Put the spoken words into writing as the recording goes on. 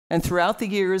And throughout the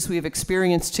years we have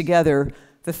experienced together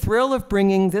the thrill of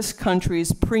bringing this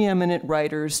country's preeminent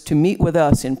writers to meet with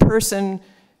us in person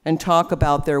and talk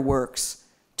about their works.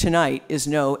 Tonight is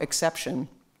no exception.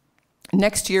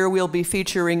 Next year, we'll be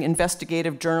featuring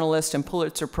investigative journalist and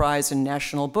Pulitzer Prize and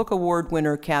National Book Award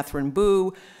winner Catherine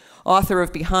Boo, author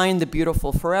of Behind the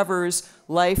Beautiful Forevers,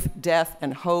 Life, Death,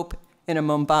 and Hope in a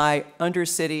Mumbai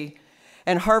Undercity,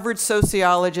 and Harvard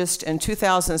sociologist and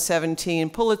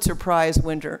 2017 Pulitzer Prize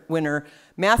winner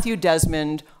Matthew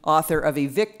Desmond, author of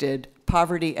Evicted,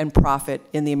 Poverty and Profit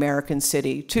in the American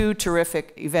City. Two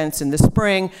terrific events in the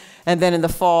spring, and then in the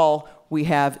fall, we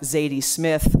have Zadie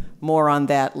Smith. More on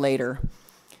that later.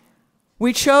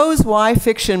 We chose Why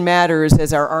Fiction Matters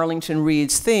as our Arlington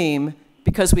Reads theme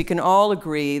because we can all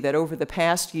agree that over the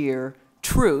past year,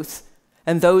 truth,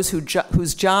 and those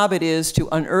whose job it is to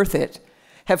unearth it,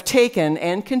 have taken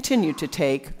and continue to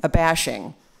take a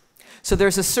bashing. So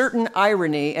there's a certain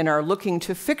irony in our looking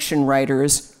to fiction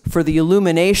writers for the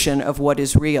illumination of what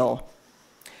is real.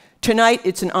 Tonight,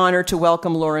 it's an honor to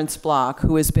welcome Lawrence Block,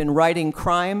 who has been writing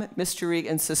crime, mystery,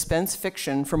 and suspense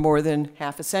fiction for more than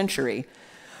half a century.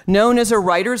 Known as a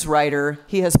writer's writer,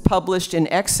 he has published in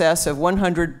excess of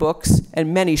 100 books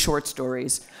and many short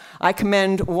stories. I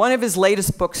commend one of his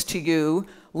latest books to you,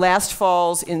 Last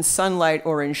Falls in Sunlight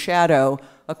or in Shadow,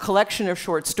 a collection of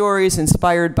short stories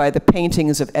inspired by the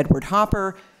paintings of Edward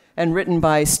Hopper and written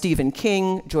by Stephen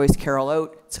King, Joyce Carol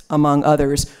Oates, among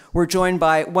others. We're joined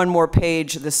by One More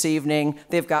Page this evening.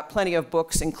 They've got plenty of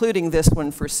books, including this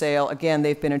one for sale. Again,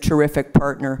 they've been a terrific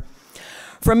partner.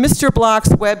 From Mr. Block's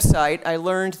website, I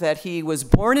learned that he was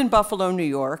born in Buffalo, New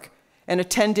York, and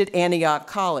attended Antioch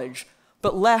College,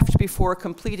 but left before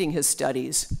completing his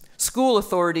studies. School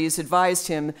authorities advised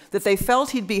him that they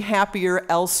felt he'd be happier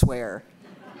elsewhere,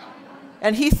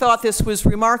 and he thought this was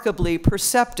remarkably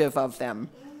perceptive of them.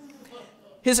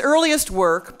 His earliest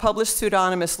work, published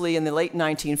pseudonymously in the late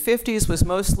 1950s, was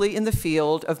mostly in the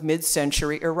field of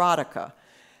mid-century erotica,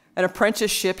 an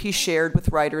apprenticeship he shared with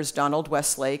writers Donald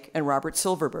Westlake and Robert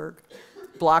Silverberg.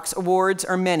 Block's awards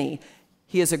are many.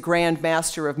 He is a Grand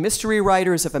Master of Mystery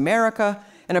Writers of America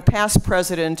and a past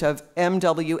president of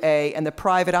MWA and the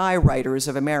Private Eye Writers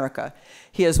of America.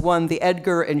 He has won the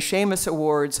Edgar and Seamus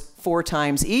Awards 4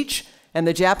 times each, and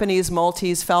the Japanese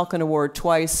Maltese Falcon Award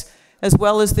twice, as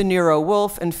well as the Nero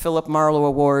Wolfe and Philip Marlowe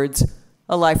Awards,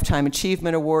 a Lifetime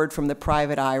Achievement Award from the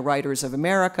Private Eye Writers of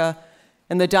America,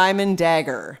 and the Diamond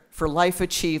Dagger for Life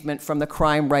Achievement from the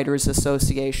Crime Writers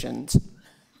Associations.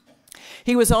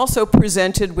 He was also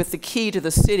presented with the key to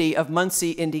the city of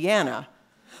Muncie, Indiana,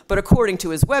 but according to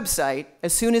his website,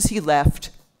 as soon as he left,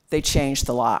 they changed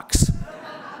the locks.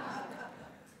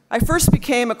 I first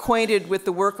became acquainted with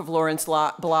the work of Lawrence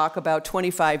Block about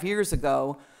 25 years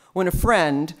ago when a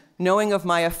friend, knowing of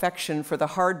my affection for the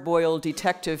hard-boiled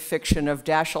detective fiction of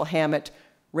Dashiell Hammett,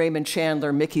 Raymond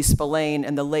Chandler, Mickey Spillane,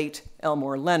 and the late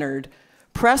Elmore Leonard,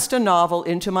 pressed a novel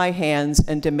into my hands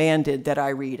and demanded that I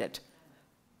read it.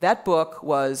 That book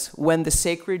was When the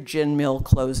Sacred Gin Mill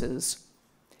Closes,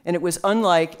 and it was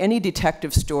unlike any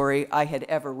detective story I had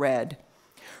ever read.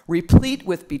 Replete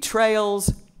with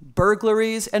betrayals,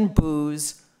 burglaries, and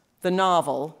booze, the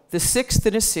novel, the 6th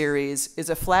in a series, is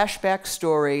a flashback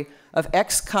story of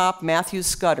ex-cop Matthew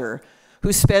Scudder,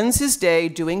 who spends his day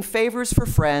doing favors for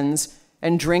friends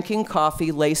and drinking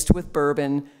coffee laced with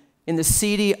bourbon in the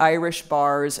seedy Irish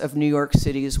bars of New York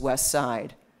City's West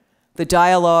Side. The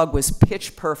dialogue was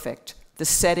pitch perfect, the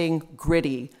setting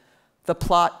gritty, the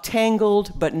plot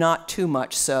tangled but not too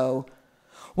much so.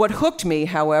 What hooked me,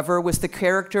 however, was the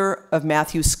character of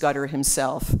Matthew Scudder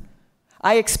himself.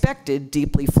 I expected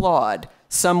deeply flawed,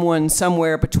 someone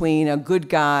somewhere between a good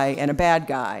guy and a bad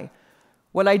guy.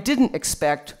 What I didn't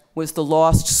expect was the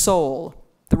lost soul,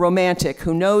 the romantic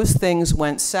who knows things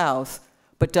went south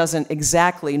but doesn't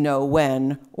exactly know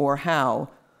when or how.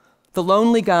 The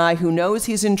lonely guy who knows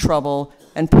he's in trouble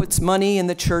and puts money in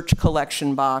the church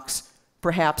collection box,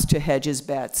 perhaps to hedge his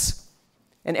bets.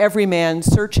 And every man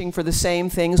searching for the same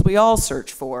things we all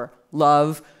search for: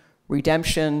 love,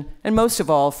 redemption, and most of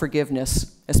all,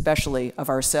 forgiveness, especially of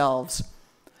ourselves.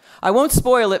 I won't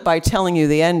spoil it by telling you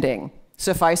the ending.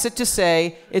 Suffice it to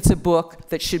say, it's a book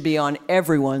that should be on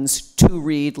everyone's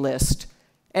to-read list.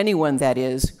 Anyone, that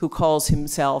is, who calls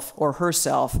himself or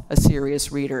herself a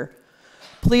serious reader.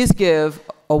 Please give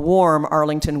a warm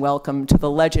Arlington welcome to the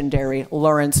legendary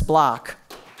Lawrence Block.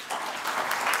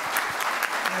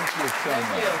 Thank you so much.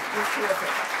 Thank you. You're terrific.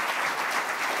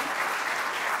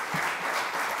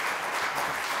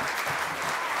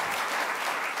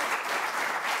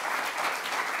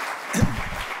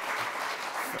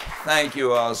 thank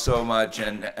you all so much,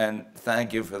 and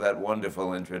thank you for that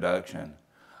wonderful introduction.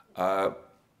 Now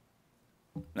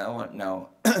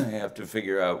I have to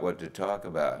figure out what to talk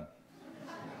about.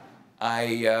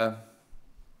 I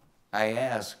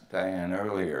asked Diane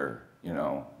earlier, you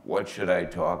know, what should I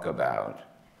talk about?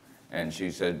 And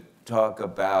she said, talk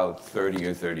about 30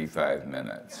 or 35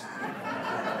 minutes.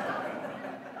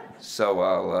 So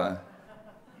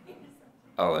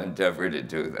I'll endeavor to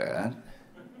do that.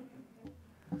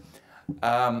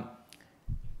 And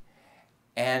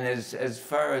as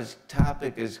far as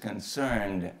topic is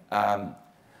concerned,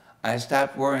 I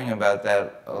stopped worrying about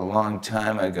that a long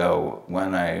time ago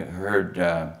when I heard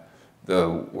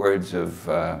the words of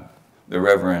the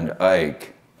Reverend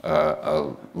Ike,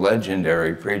 a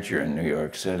legendary preacher in New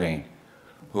York City,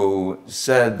 who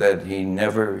said that he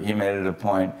made it a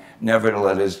point never to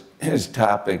let his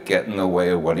topic get in the way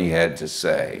of what he had to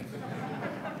say.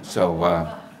 So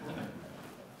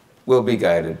we'll be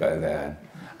guided by that.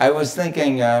 I was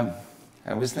thinking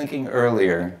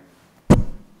earlier,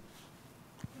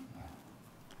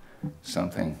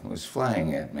 something was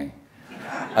flying at me.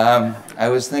 I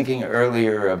was thinking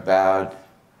earlier about,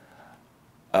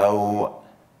 an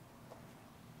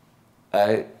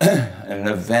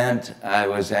event I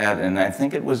was at, and I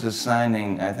think it was a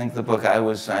signing. I think the book I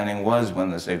was signing was When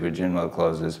the Sacred Gin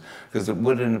Closes, because it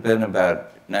would have been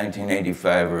about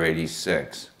 1985 or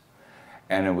 86.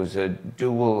 And it was a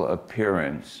dual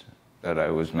appearance that I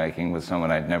was making with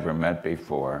someone I'd never met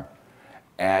before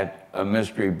at a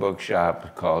mystery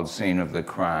bookshop called Scene of the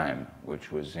Crime,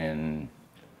 which was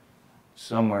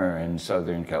somewhere in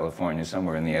Southern California,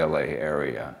 somewhere in the LA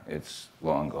area. It's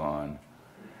long gone.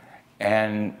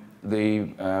 And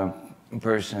the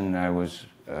person I was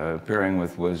appearing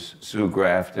with was Sue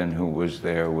Grafton, who was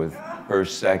there with her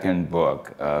second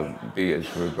book, B is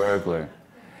for Burglar.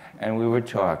 And we were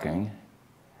talking.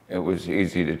 It was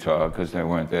easy to talk because there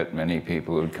weren't that many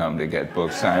people who'd come to get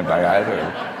books signed by either.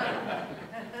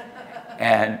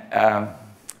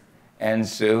 And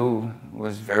Sue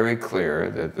was very clear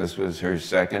that this was her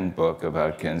second book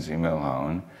about Kinsey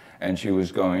Milhone, and she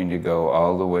was going to go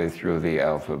all the way through the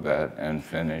alphabet and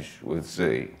finish with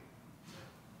Z.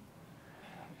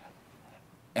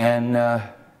 And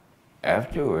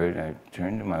afterward, I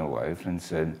turned to my wife and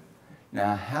said,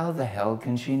 now, how the hell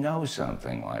can she know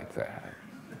something like that?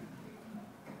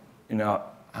 You know,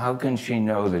 how can she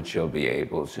know that she'll be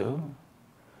able to?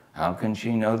 How can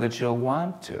she know that she'll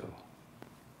want to?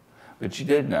 But she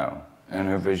did know, and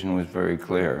her vision was very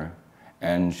clear.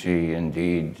 And she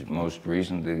indeed most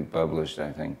recently published,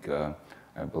 I think, I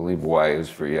believe Y is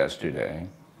for Yesterday.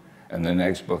 And the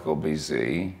next book will be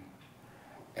Z.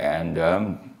 And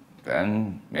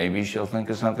then maybe she'll think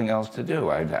of something else to do.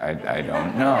 I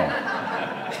don't know.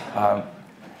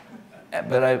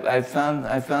 But I found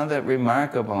that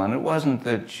remarkable, and it wasn't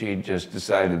that she just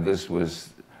decided this was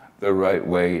the right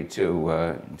way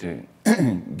to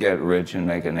get rich and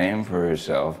make a name for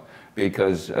herself,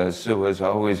 because Sue has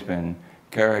always been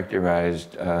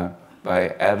characterized by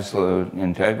absolute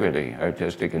integrity,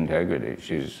 artistic integrity.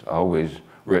 She's always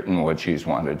written what she's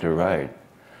wanted to write.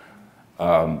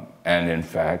 And in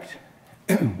fact,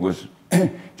 was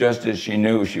just as she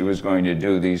knew she was going to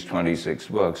do these 26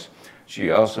 books,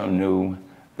 she also knew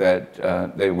that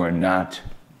they were not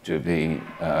to be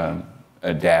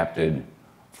adapted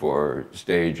for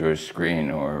stage or screen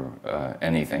or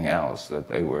anything else, that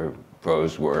they were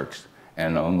prose works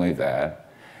and only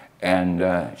that. And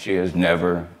she has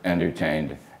never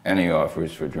entertained any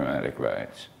offers for dramatic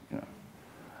rights. You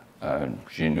know,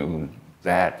 she knew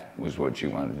that was what she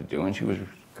wanted to do, and she was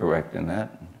correct in that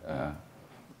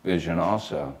vision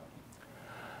also.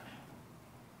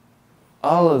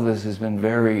 All of this has been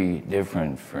very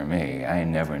different for me. I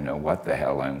never know what the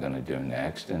hell I'm going to do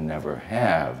next, and never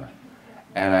have.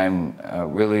 And I'm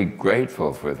really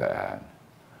grateful for that.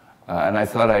 And I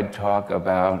thought I'd talk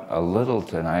about a little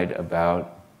tonight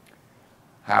about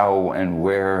how and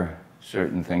where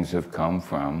certain things have come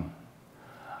from.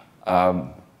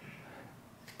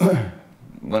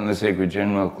 When the Sacred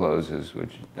Gin Closes,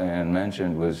 which Diane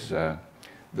mentioned, was the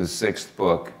 6th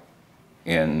book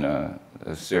in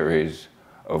a series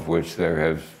of which there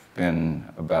have been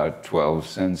about 12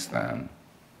 since then.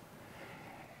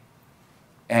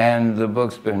 And the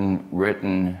book's been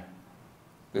written,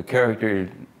 the character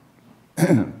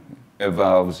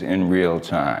evolves in real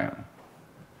time.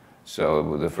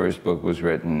 So the first book was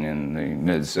written in the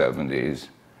mid-70s,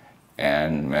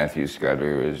 and Matthew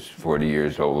Scudder is 40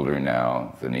 years older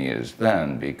now than he is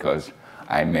then, because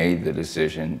I made the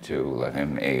decision to let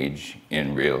him age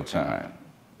in real time.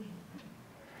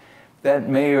 that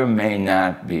may or may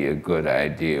not be a good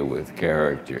idea with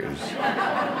characters.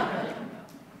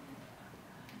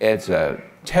 It's a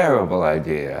terrible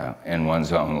idea in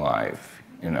one's own life,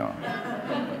 you know.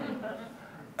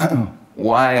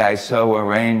 Why I so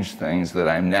arrange things that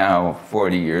I'm now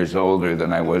 40 years older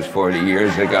than I was 40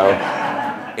 years ago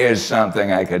is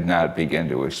something I could not begin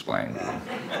to explain to you.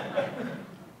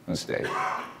 Mistake.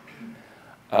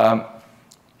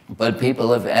 But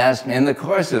people have asked me, in the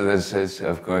course of this,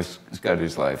 of course,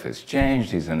 Scudder's life has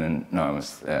changed. He's an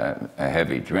enormous, a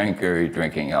heavy drinker. He's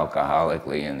drinking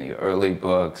alcoholically in the early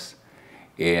books.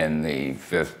 In the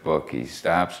 5th book, he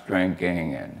stops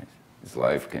drinking, and his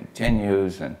life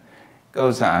continues, and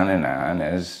goes on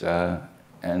as,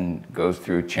 and goes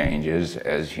through changes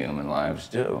as human lives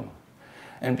do.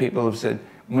 And people have said,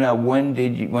 now, when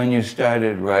you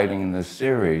started writing the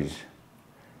series,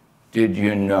 did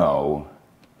you know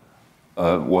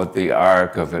what the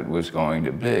arc of it was going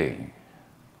to be?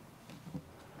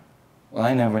 Well,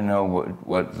 I never know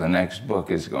what the next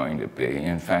book is going to be.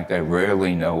 In fact, I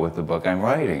rarely know what the book I'm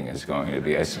writing is going to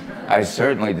be. I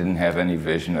certainly didn't have any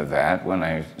vision of that. When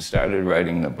I started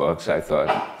writing the books, I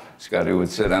thought Scudder would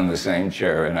sit on the same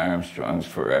chair in Armstrong's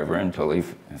forever until he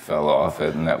fell off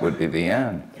it, and that would be the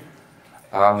end.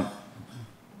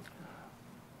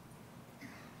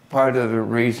 Part of the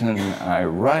reason I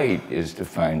write is to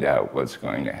find out what's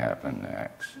going to happen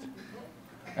next.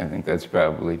 I think that's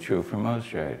probably true for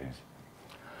most writers.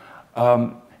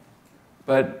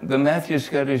 But the Matthew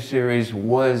Scudder series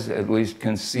was at least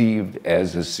conceived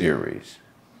as a series.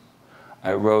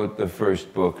 I wrote the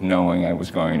first book knowing I was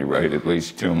going to write at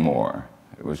least 2 more.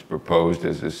 It was proposed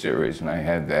as a series, and I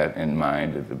had that in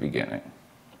mind at the beginning.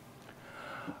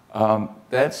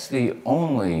 That's the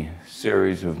only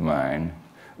series of mine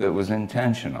that was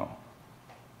intentional.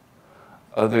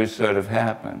 Others sort of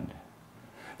happened.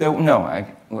 Let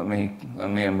me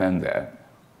amend that.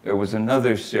 There was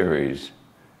another series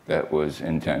that was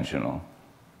intentional,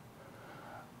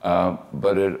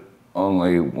 but it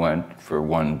only went for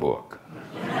 1 book.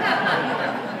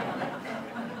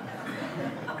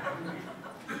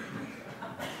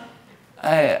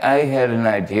 I had an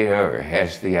idea, or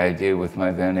hashed the idea with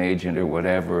my then agent or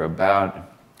whatever,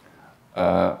 about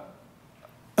a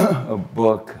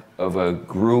book of a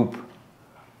group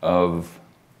of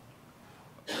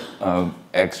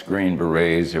ex-Green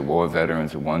Berets or war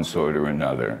veterans of one sort or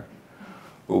another,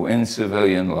 who in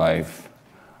civilian life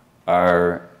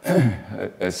are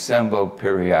assembled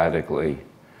periodically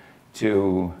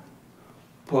to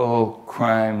pull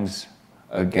crimes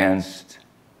against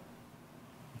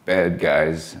bad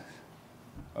guys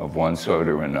of one sort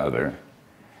or another.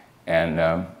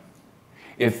 And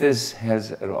if this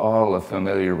has at all a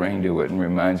familiar ring to it and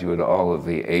reminds you at all of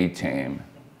the A-Team,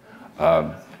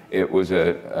 it was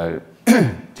a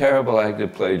terrible act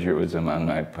of plagiarism on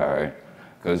my part,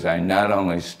 because I not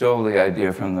only stole the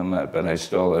idea from them, but I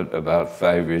stole it about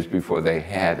 5 years before they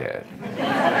had it.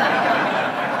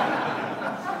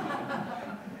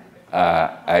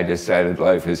 I decided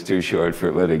life is too short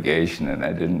for litigation, and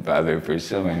I didn't bother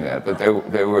pursuing that. But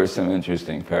there were some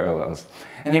interesting parallels.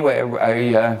 Anyway,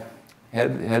 I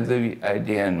had the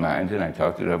idea in mind, and I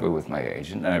talked it over with my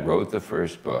agent, and I wrote the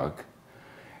first book,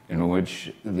 in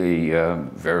which the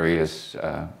various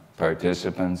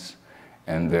participants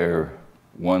and their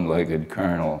one-legged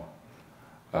colonel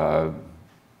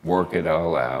work it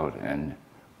all out and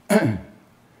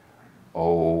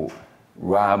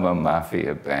rob a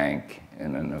mafia bank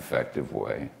in an effective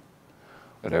way.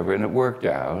 Whatever, and it worked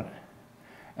out.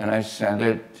 And I sent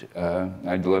it,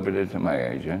 I delivered it to my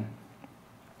agent.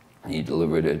 He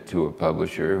delivered it to a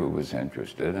publisher who was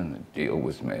interested, and the deal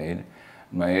was made.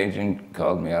 My agent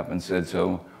called me up and said,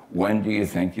 so when do you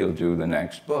think you'll do the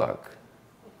next book?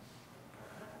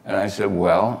 And I said,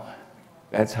 well,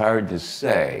 that's hard to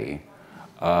say,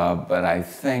 but I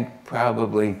think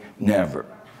probably never.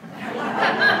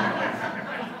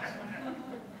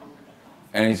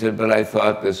 And he said, but I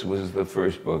thought this was the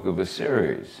first book of a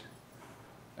series.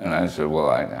 And I said, well,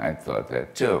 I thought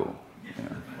that too. You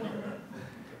know.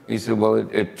 He said, well,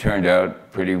 it turned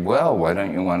out pretty well. Why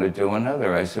don't you want to do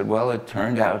another? I said, well, it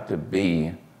turned out to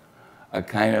be a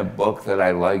kind of book that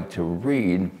I like to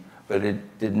read, but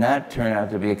it did not turn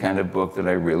out to be a kind of book that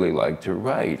I really like to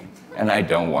write. And I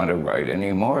don't want to write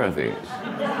any more of these.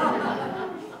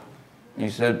 He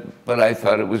said, but I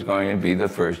thought it was going to be the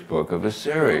first book of a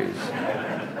series.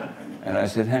 And I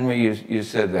said, Henry, you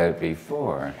said that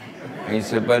before. And he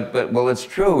said, well, it's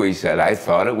true, he said. I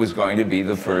thought it was going to be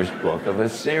the first book of a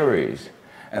series.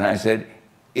 And I said,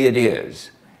 it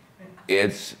is.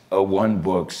 It's a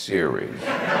one-book series.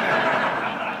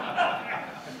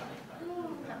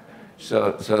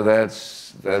 So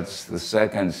that's the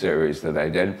second series that I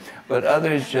did. But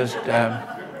others just,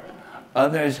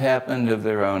 others happened of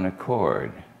their own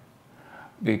accord.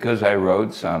 Because I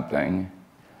wrote something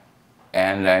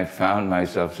and I found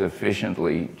myself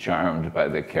sufficiently charmed by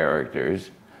the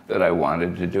characters that I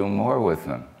wanted to do more with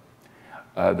them.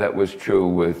 That was true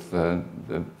with the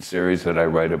series that I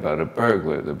write about a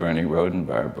burglar, the Bernie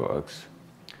Rodenbar books.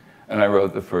 And I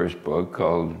wrote the first book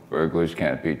called Burglars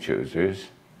Can't Be Choosers.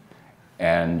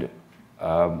 And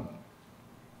Random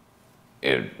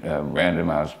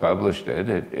House published it.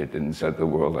 It didn't set the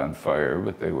world on fire,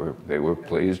 but they were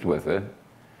pleased with it.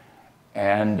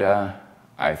 And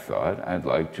I thought I'd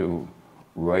like to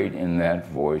write in that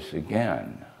voice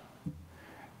again.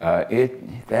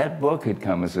 That book had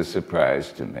come as a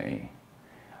surprise to me,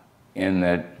 in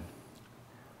that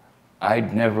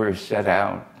I'd never set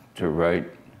out to write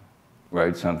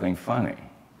something funny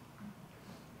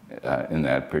in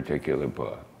that particular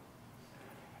book.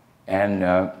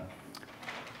 And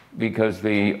because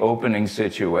the opening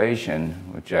situation,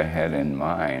 which I had in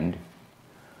mind,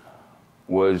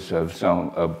 was of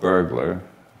a burglar,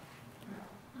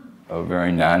 a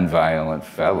very nonviolent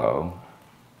fellow,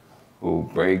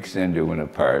 who breaks into an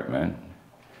apartment,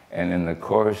 and in the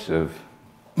course of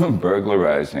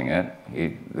burglarizing it,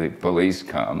 the police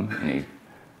come, and he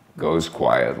goes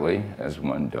quietly, as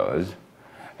one does,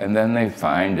 and then they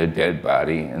find a dead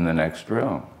body in the next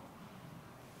room.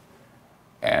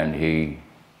 And he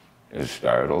is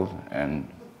startled and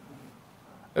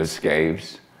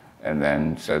escapes, and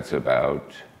then sets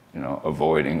about,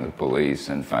 avoiding the police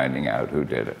and finding out who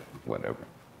did it, whatever.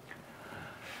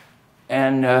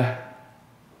 And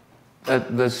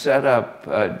the setup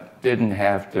didn't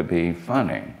have to be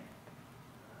funny,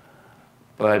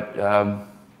 but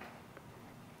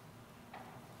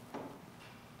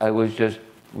I was just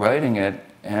writing it,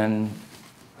 and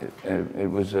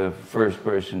it was a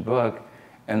first-person book,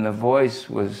 and the voice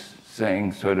was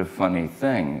saying sort of funny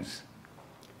things.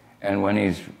 And when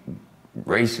he's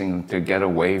racing to get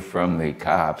away from the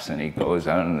cops, and he goes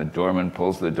out, and the doorman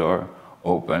pulls the door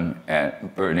open,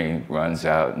 and Bernie runs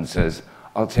out and says,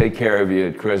 "I'll take care of you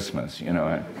at Christmas," And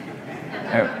I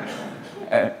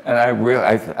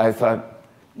thought,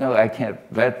 no, I can't,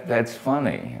 that's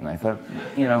funny. And I thought,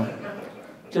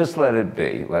 just let it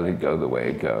be, let it go the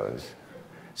way it goes.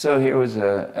 So here was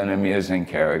an amusing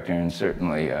character, and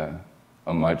certainly a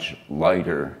much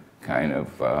lighter kind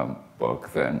of book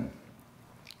than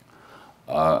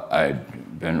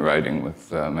I'd been writing with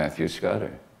Matthew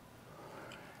Scudder.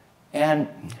 And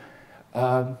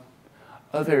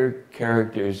other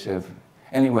characters have,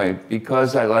 anyway,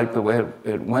 because I liked the way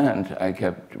it went, I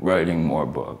kept writing more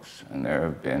books. And there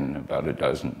have been about a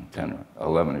dozen, 10,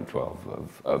 11 or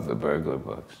 12 of the burglar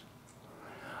books.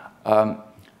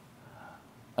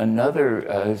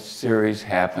 Another series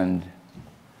happened,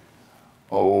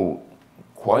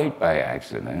 quite by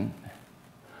accident.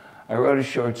 I wrote a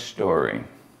short story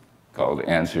called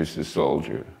Answers to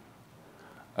Soldier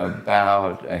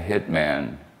about a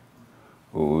hitman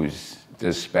who's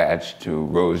dispatched to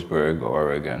Roseburg,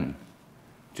 Oregon,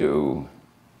 to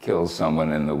kill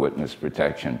someone in the witness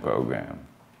protection program.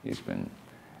 He's been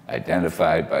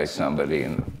identified by somebody,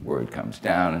 and the word comes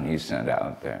down, and he's sent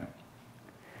out there.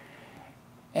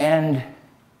 And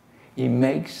he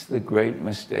makes the great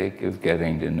mistake of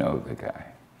getting to know the guy.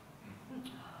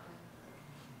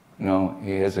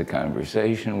 He has a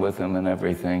conversation with him and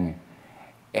everything,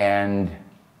 and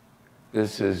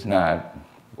this is not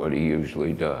what he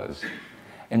usually does.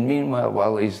 And meanwhile,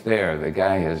 while he's there, the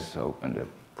guy has opened a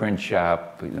print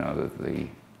shop, that the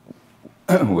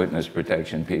witness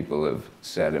protection people have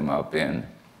set him up in.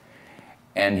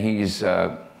 And he's,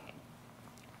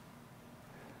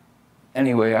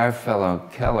 anyway, our fellow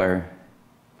Keller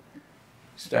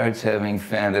starts having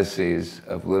fantasies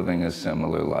of living a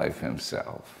similar life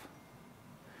himself.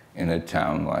 In a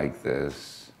town like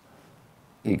this,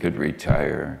 he could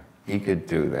retire, he could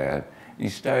do that. He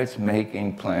starts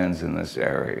making plans in this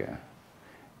area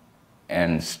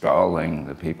and stalling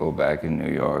the people back in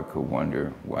New York who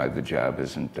wonder why the job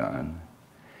isn't done.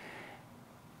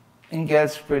 And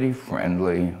gets pretty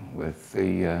friendly with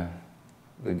the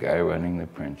guy running the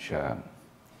print shop.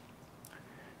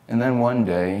 And then one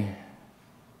day,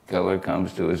 Keller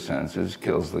comes to his senses,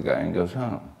 kills the guy, and goes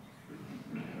home.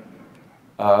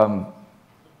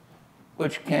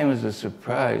 Which came as a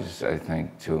surprise, I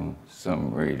think, to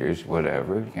some readers,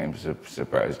 whatever. It came as a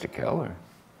surprise to Keller.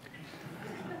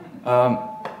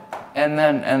 And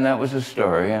that was a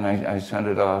story, and I sent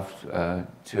it off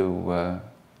to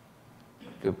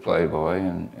Playboy,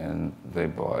 and they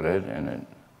bought it, and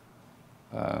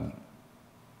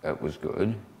that was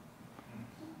good.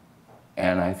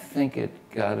 and I think it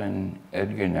got an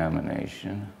Edgar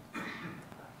nomination.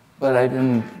 But I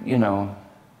didn't, you know,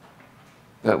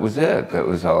 that was it. That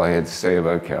was all I had to say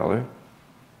about Keller.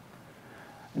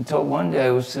 Until one day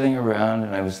I was sitting around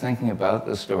and I was thinking about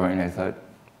the story, and I thought,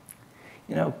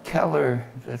 you know, Keller,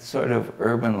 that sort of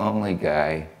urban lonely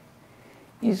guy,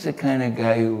 he's the kind of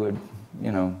guy who would,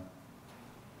 you know,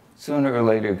 sooner or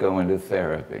later go into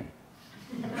therapy.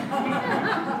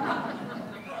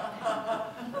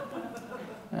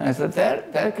 And I thought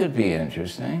that could be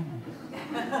interesting.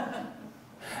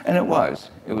 And it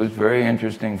was. It was very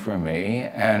interesting for me,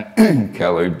 and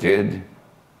Keller did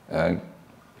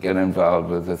get involved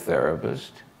with a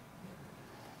therapist,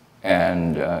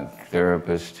 and a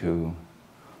therapist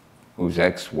whose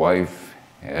ex-wife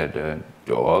had a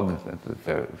dog that the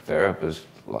therapist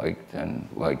liked, and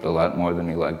liked a lot more than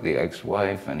he liked the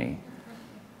ex-wife, and he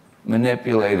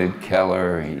manipulated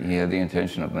Keller. He had the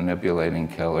intention of manipulating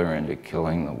Keller into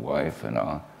killing the wife and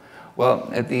all. Well,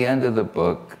 at the end of the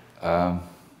book, the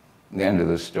end of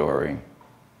the story,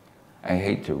 I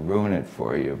hate to ruin it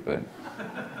for you, but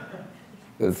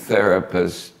the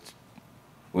therapist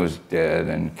was dead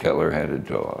and Keller had a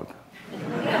dog.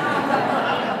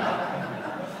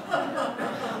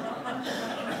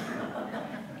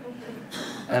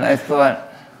 And I thought,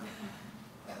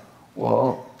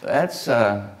 well, that's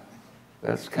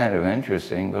kind of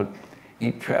interesting, but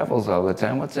he travels all the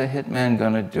time. What's a hitman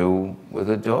gonna do with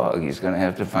a dog? He's gonna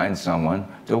have to find someone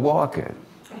to walk it.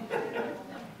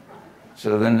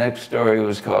 So the next story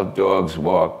was called Dogs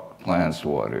Walk, Plants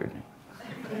Watered.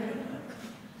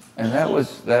 And that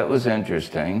was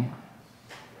interesting.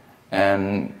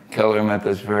 And Keller met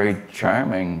this very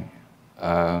charming,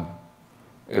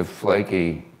 if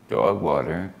flaky, dog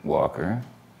walker.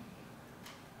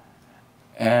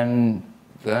 And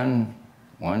then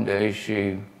one day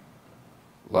she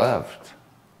left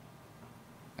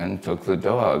and took the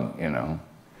dog, you know.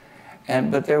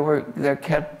 But there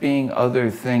kept being other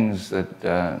things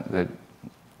that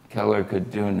Keller could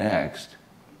do next.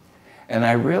 And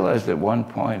I realized at one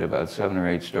point, about 7 or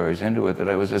 8 stories into it, that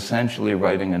I was essentially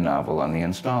writing a novel on the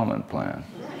installment plan.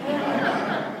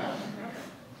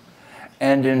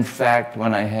 And in fact,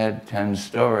 when I had 10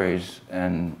 stories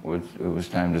and it was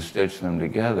time to stitch them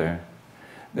together,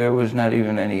 there was not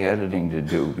even any editing to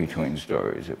do between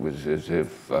stories. It was as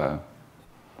if,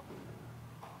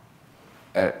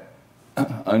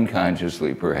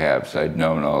 unconsciously perhaps, I'd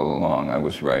known all along I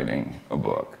was writing a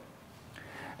book.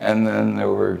 And then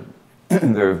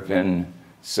there have been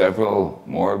several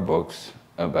more books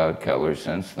about Keller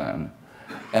since then,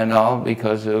 and all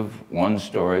because of one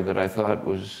story that I thought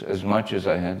was as much as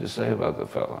I had to say about the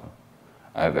fellow.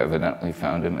 I've evidently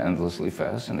found him endlessly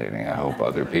fascinating. I hope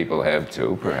other people have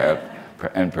too,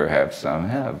 perhaps some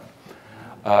have.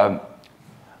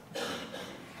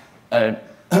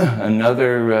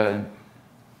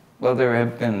 Well, there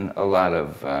have been a lot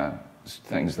of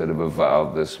things that have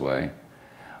evolved this way.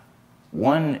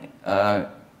 One that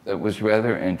was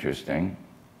rather interesting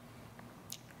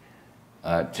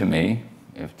to me,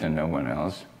 if to no one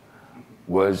else,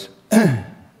 was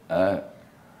a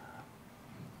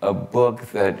book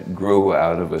that grew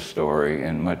out of a story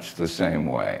in much the same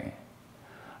way.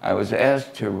 I was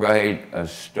asked to write a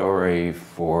story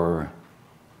for,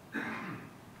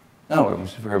 no, it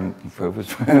was for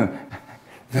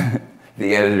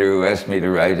the editor who asked me to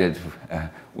write it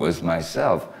was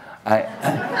myself.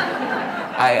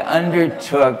 I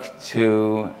undertook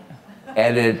to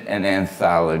edit an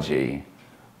anthology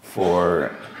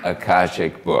for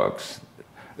Akashic Books.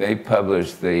 They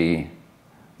published the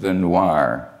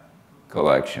Noir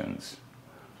collections.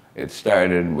 It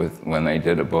started with when they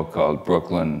did a book called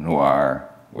Brooklyn Noir,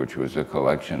 which was a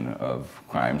collection of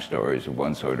crime stories of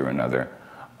one sort or another,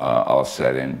 all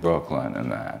set in Brooklyn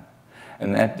and that.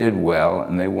 And that did well,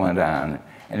 and they went on.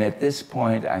 And at this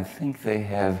point, I think they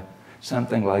have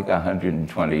something like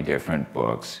 120 different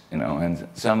books, you know, and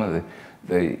some of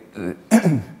the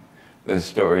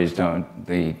stories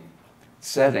the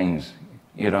settings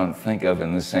you don't think of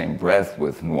in the same breath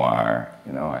with noir,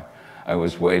 you know. I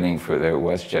was waiting for their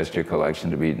Westchester collection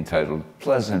to be entitled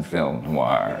Pleasantville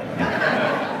Noir.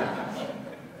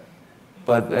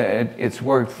 But it's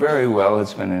worked very well.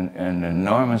 It's been an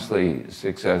enormously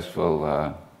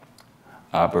successful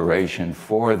operation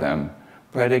for them,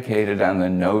 predicated on the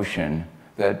notion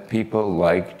that people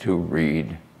like to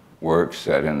read works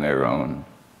set in their own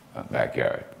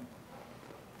backyard.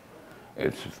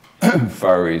 It's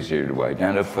far easier to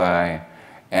identify,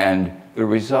 and the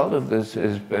result of this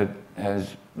is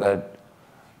that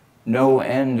no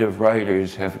end of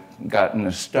writers have gotten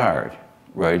a start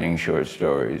writing short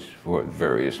stories for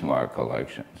various noir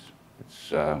collections.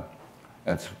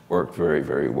 That's worked very,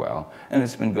 very well. And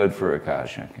it's been good for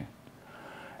Akashic.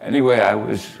 Anyway, I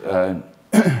was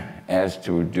asked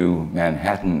to do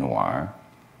Manhattan Noir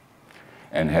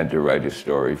and had to write a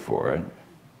story for it.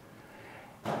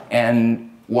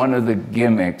 And one of the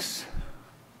gimmicks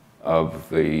of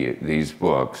these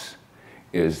books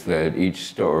is that each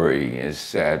story is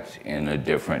set in a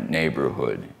different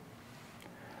neighborhood.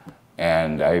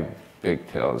 And I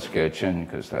picked Hell's Kitchen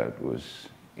because that was,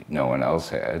 no one else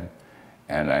had.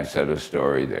 And I set a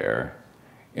story there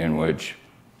in which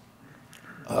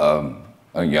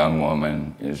a young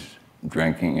woman is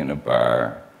drinking in a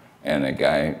bar and a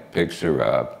guy picks her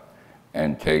up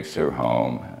and takes her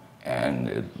home,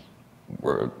 and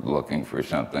we're looking for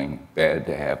something bad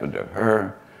to happen to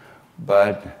her,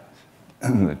 but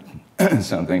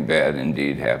something bad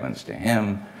indeed happens to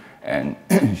him, and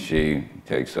she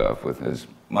takes off with his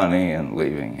money and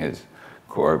leaving his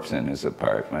corpse in his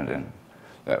apartment, and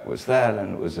that was that,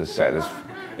 and it was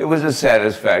a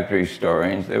satisfactory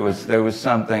story. And there was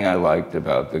something I liked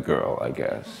about the girl, I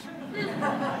guess.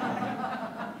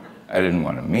 I didn't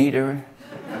want to meet her,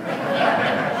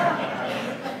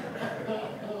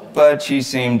 but she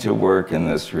seemed to work in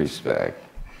this respect.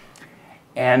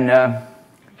 And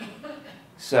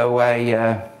so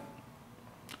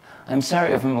I'm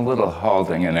sorry if I'm a little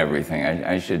halting and everything.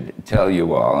 I should tell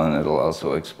you all, and it'll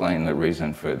also explain the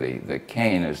reason for the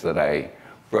cane, is that I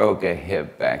broke a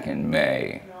hip back in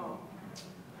May.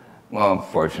 Well,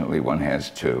 fortunately, one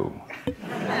has two.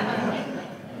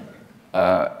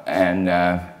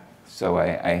 So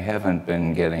I haven't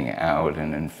been getting out,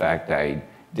 and in fact, I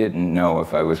didn't know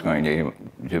if I was going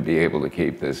to be able to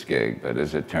keep this gig, but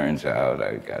as it turns out,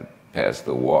 I got past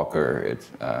the walker.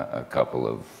 It's a couple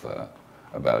of,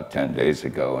 about 10 days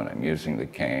ago, and I'm using the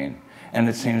cane, and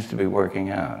it seems to be working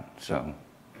out, so.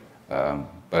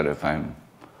 But if I'm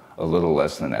a little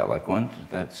less than eloquent,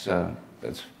 that's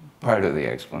part of the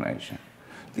explanation.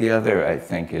 The other, I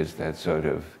think, is that sort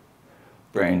of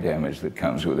brain damage that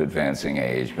comes with advancing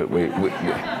age, but we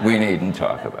needn't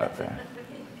talk about that.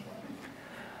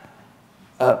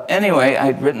 Anyway,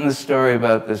 I'd written the story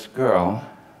about this girl,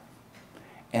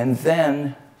 and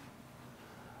then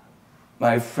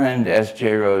my friend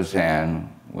S.J.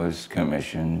 Roseanne was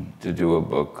commissioned to do a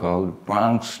book called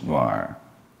Bronx Noir.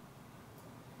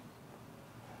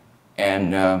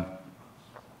 And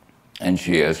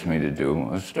she asked me to do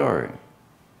a story,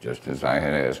 just as I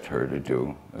had asked her to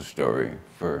do a story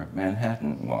for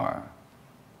Manhattan Noir.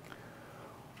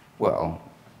 Well,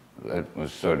 that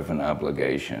was sort of an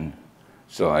obligation,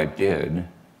 so I did.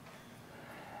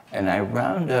 And I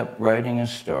wound up writing a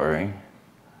story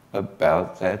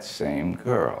about that same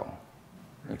girl,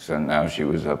 except now she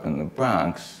was up in the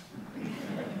Bronx.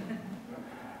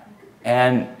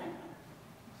 And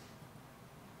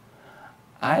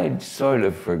I'd sort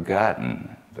of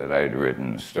forgotten that I'd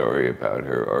written a story about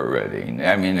her already.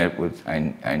 I mean,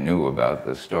 I knew about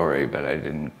the story, but I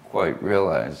didn't quite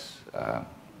realize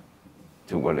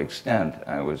to what extent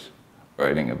I was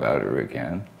writing about her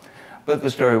again. But the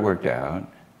story worked out.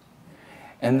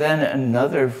 And then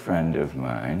another friend of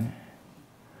mine,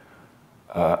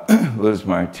 Liz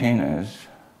Martinez,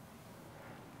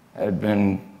 had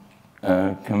been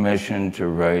commissioned to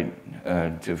write,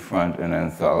 to front an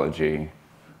anthology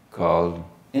called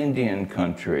Indian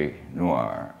Country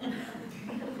Noir.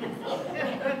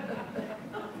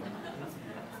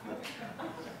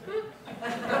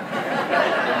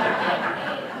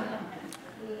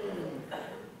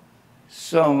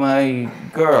 So my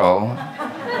girl,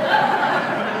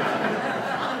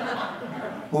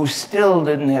 who still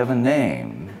didn't have a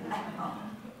name,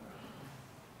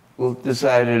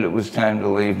 decided it was time to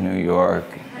leave New York.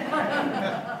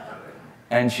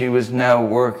 And she was now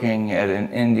working at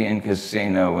an Indian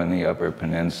casino in the Upper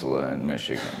Peninsula in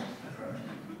Michigan.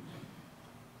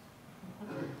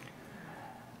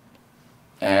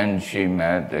 And she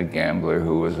met a gambler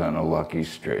who was on a lucky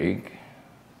streak,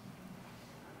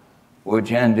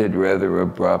 which ended rather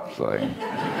abruptly.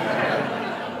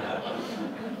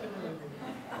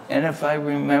 And if I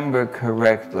remember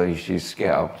correctly, she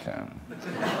scalped him.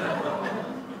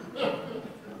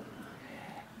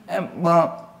 And,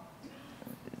 well,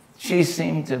 she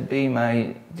seemed to be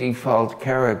my default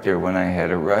character when I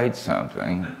had to write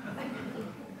something.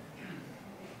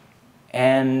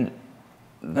 And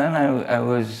then I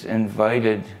was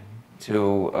invited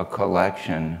to a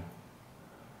collection.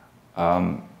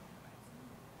 I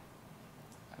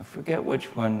forget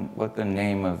which one, what the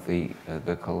name of the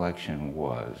collection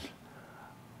was.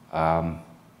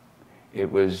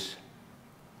 It was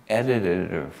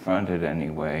edited, or fronted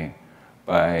anyway,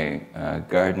 by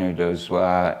Gardner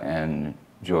Dozois and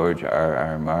George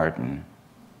R.R. Martin.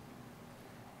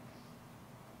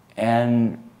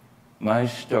 And my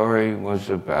story was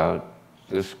about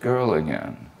this girl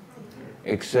again.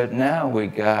 Except now we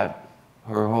got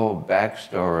her whole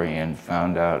backstory and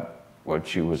found out what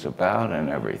she was about and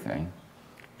everything.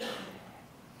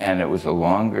 And it was a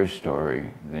longer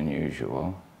story than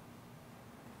usual.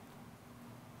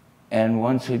 And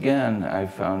once again, I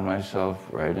found myself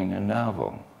writing a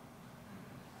novel.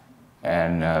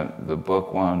 And the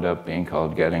book wound up being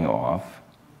called Getting Off.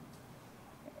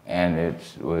 And it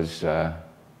was, I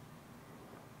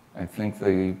think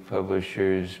the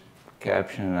publisher's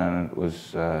caption on it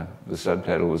was, the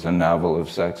subtitle was A Novel of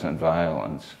Sex and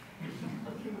Violence,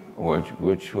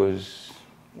 which was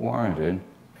warranted.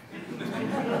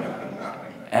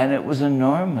 And it was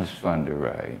enormous fun to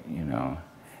write, you know.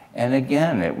 And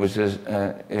again,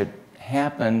 it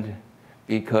happened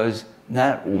because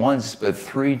not once but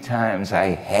 3 times I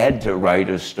had to write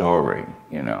a story,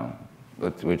 you know,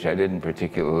 which I didn't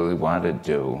particularly want to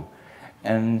do.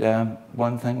 And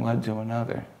one thing led to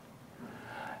another.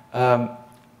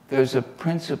 There's a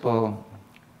principle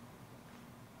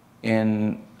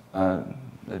in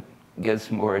that gets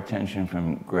more attention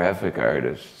from graphic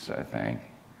artists, I think,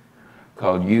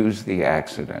 called use the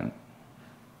accident.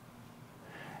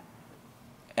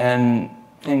 And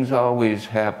things always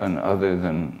happen other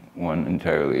than one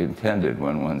entirely intended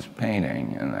when one's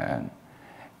painting and that.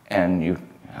 And you,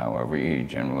 however, you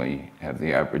generally have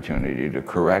the opportunity to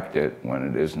correct it when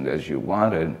it isn't as you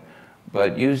wanted.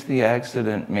 But use the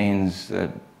accident means that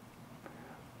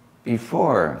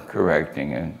before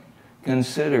correcting it,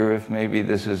 consider if maybe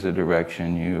this is a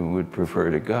direction you would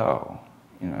prefer to go,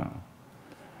 you know.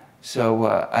 So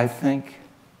I think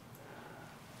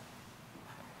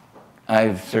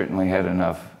I've certainly had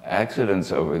enough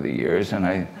accidents over the years, and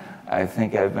I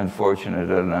think I've been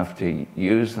fortunate enough to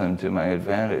use them to my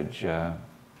advantage a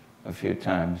few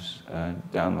times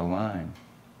down the line.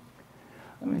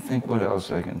 Let me think what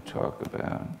else I can talk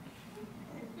about.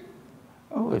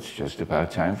 Oh, it's just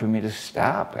about time for me to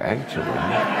stop, actually.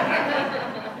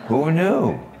 Who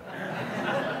knew?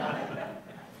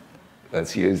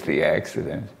 Let's use the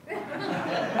accident.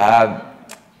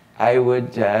 I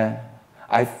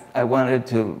wanted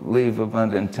to leave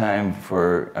abundant time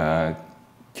for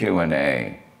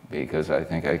Q&A because I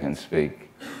think I can speak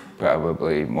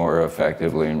probably more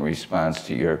effectively in response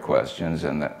to your questions,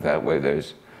 and that way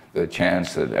there's the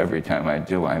chance that every time I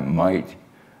do, I might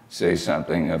say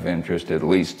something of interest, at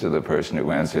least to the person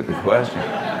who answered the question,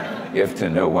 if to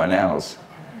no one else.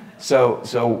 So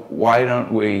why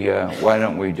don't we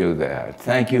do that?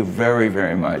 Thank you very,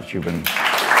 very much. You've been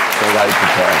delighted to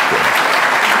talk to you.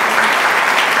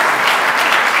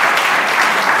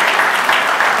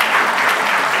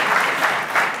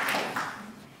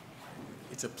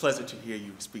 It's a pleasure to hear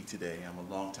you speak today. I'm a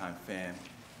longtime fan.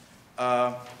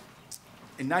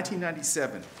 In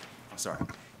 1997,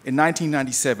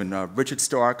 Richard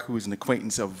Stark, who is an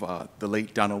acquaintance of the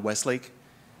late Donald Westlake,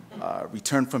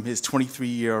 returned from his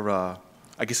 23-year, I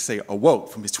guess say awoke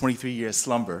from his 23-year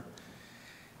slumber,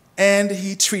 and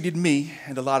he treated me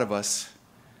and a lot of us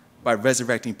by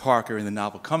resurrecting Parker in the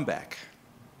novel Comeback.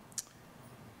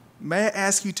 May I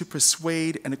ask you to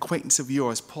persuade an acquaintance of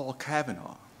yours, Paul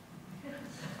Kavanaugh,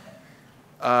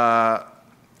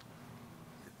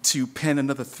 to pen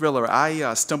another thriller?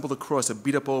 I stumbled across a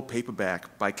beat-up old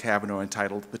paperback by Kavanaugh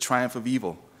entitled The Triumph of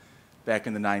Evil back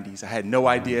in the 90s. I had no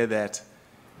idea that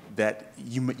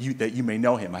you may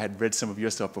know him. I had read some of your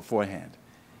stuff beforehand.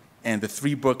 And the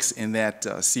 3 books in that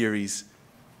series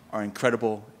are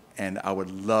incredible, and I would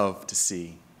love to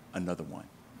see another one.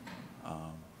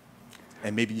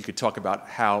 And maybe you could talk about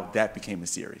how that became a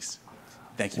series.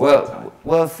 Thank you.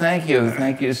 Well, thank you.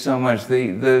 Thank you so much.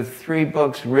 The 3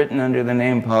 books written under the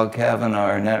name Paul Kavanaugh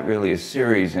are not really a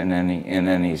series in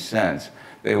any sense.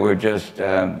 They were just,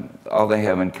 all they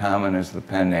have in common is the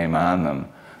pen name on them.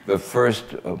 The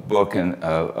first book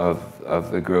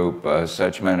of the group,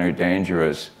 Such Men Are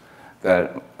Dangerous,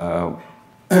 that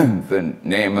the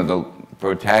name of the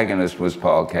protagonist was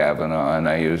Paul Kavanaugh, and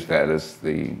I used that as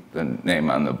the name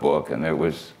on the book. And there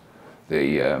was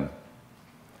the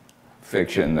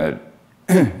fiction that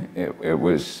it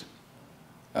was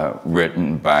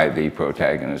written by the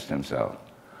protagonist himself.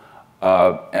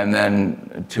 And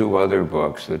then 2 other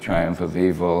books, The Triumph of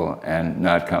Evil and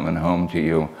Not Coming Home to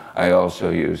You, I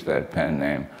also used that pen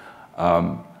name.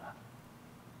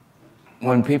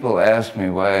 When people ask me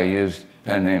why I used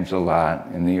pen names a lot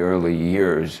in the early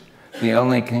years, the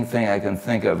only thing I can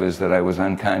think of is that I was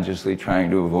unconsciously trying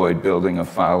to avoid building a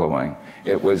following.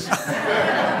 It was,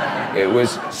 it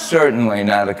was certainly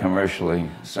not a commercially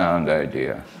sound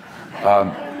idea.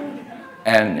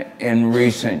 And in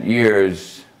recent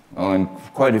years, well,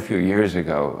 quite a few years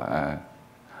ago,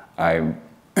 I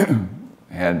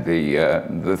had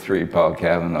the 3 Paul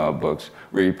Kavanaugh books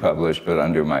republished, but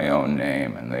under my own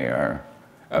name, and they are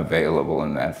available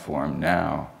in that form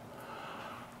now.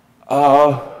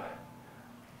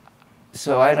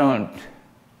 So I don't,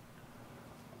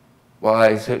 well,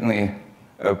 I certainly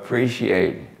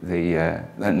appreciate the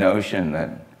notion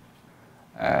that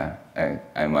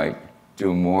I might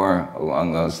do more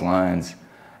along those lines.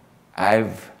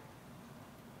 I've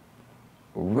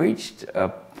reached a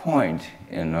point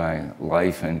in my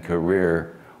life and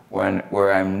career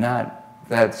where I'm not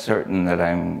that certain that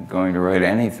I'm going to write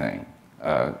anything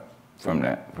from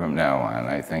now on.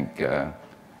 I think,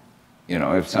 you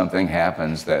know, if something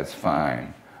happens, that's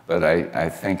fine. But I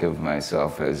think of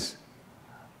myself as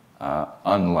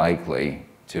unlikely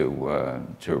to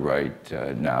write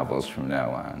novels from now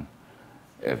on.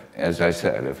 As I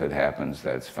said, if it happens,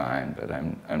 that's fine, but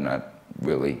I'm not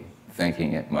really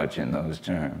thinking it much in those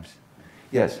terms.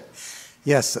 Yes?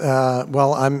 Yes,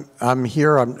 well, I'm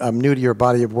here, I'm new to your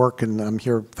body of work, and I'm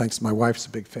here thanks to my wife's a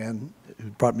big fan who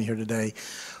brought me here today.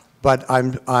 But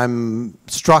I'm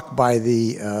struck by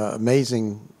the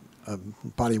amazing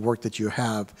body of work that you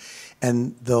have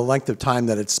and the length of time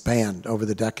that it's spanned over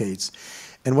the decades.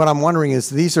 And what I'm wondering is,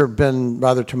 these have been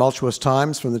rather tumultuous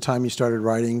times from the time you started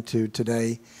writing to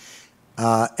today.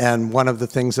 And one of the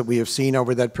things that we have seen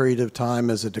over that period of time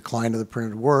is a decline of the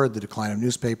printed word, the decline of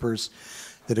newspapers,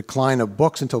 the decline of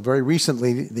books. Until very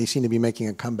recently, they seem to be making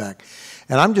a comeback.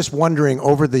 And I'm just wondering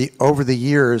over the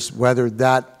years whether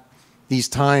these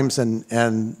times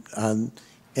and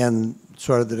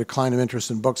sort of the decline of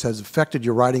interest in books has affected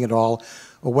your writing at all,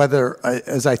 or whether,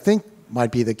 as I think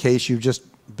might be the case, you've just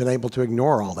been able to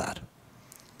ignore all that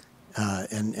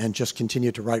and just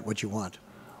continue to write what you want.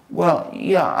 Well,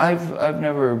 yeah, I've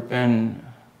never been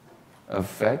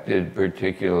affected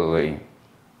particularly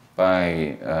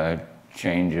by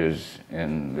changes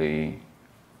in the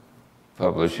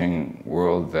publishing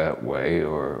world that way,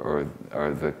 or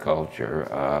the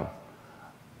culture.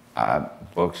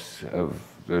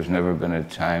 There's never been a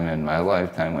time in my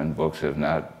lifetime when books have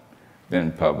not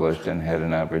been published and had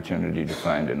an opportunity to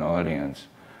find an audience.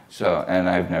 So, and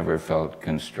I've never felt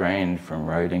constrained from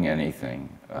writing anything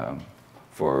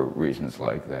for reasons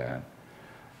like that.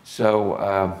 So,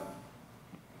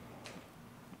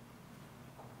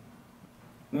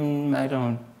 I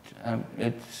don't,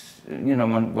 it's, you know,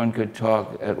 one could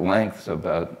talk at length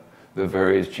about the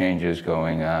various changes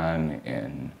going on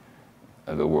in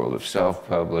the world of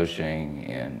self-publishing,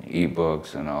 in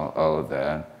e-books and all of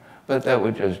that, but that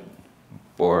would just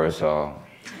bore us all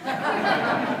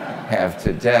half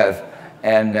to death,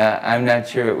 and I'm not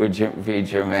sure it would be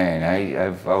germane.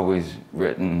 I've always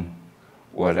written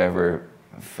whatever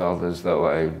felt as though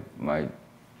I might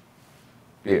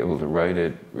be able to write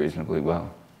it reasonably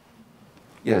well.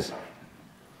 Yes?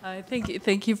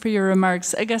 Thank you for your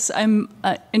remarks. I guess I'm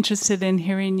interested in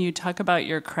hearing you talk about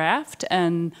your craft,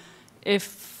 and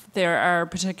if there are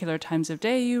particular times of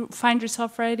day you find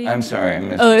yourself writing. I'm sorry, I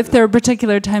missed. Oh, if there are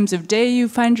particular times of day you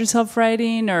find yourself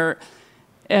writing, or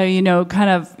you know, kind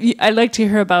of. I'd like to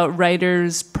hear about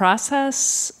writers'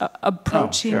 process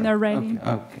approaching their writing.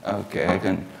 Okay,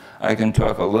 I can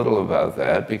talk a little about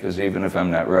that, because even if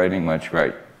I'm not writing much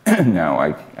right now,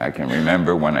 I can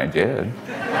remember when I did.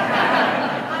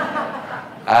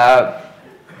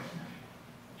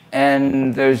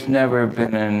 And there's never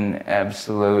been an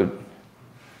absolute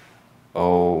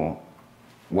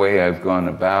way I've gone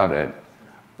about it.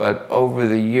 But over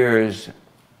the years,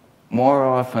 more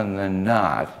often than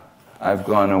not, I've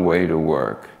gone away to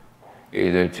work,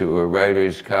 either to a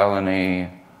writer's colony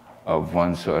of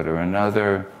one sort or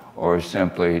another, or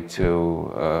simply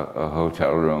to a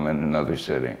hotel room in another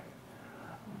city.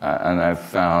 And I've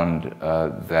found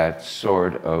that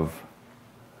sort of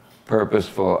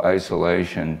purposeful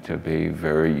isolation to be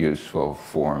very useful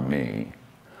for me.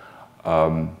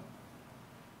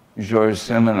 Georges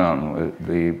Simenon,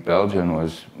 the Belgian,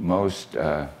 was most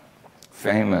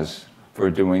famous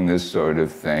for doing this sort of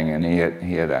thing, and he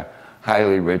had a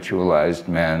highly ritualized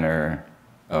manner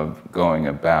of going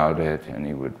about it, and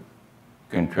he would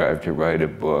contrive to write a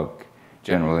book,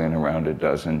 generally in around a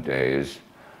dozen days,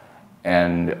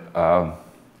 and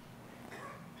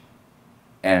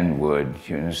would,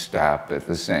 you know, stop at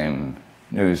the same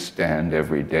newsstand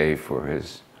every day for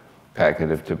his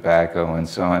packet of tobacco and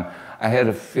so on. I had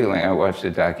a feeling, I watched a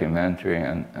documentary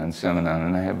on Simenon,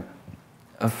 and I have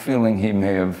a feeling he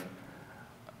may have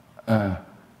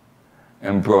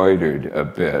embroidered a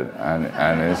bit on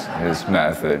his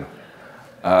method.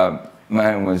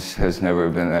 Mine has never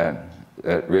been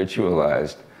that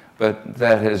ritualized. But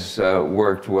that has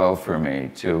worked well for me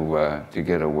to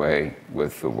get away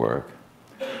with the work.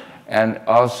 And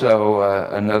also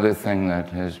another thing that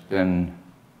has been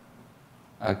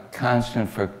a constant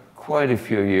for quite a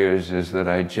few years is that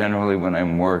I generally, when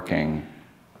I'm working,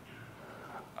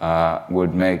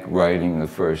 would make writing the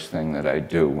first thing that I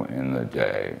do in the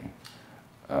day.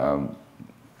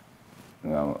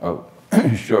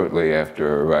 Shortly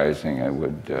after arising, I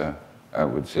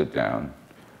would sit down,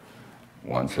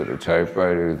 once at a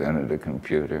typewriter, then at a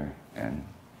computer, and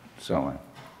so on.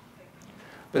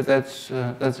 But that's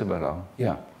about all.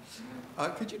 Yeah.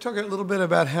 Could you talk a little bit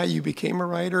about how you became a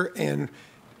writer and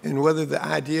whether the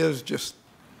ideas just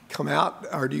come out,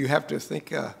 or do you have to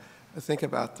think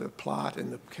about the plot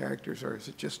and the characters, or is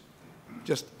it just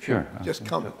sure,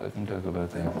 come? I can talk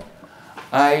about that.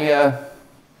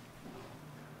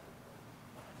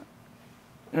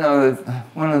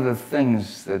 One of the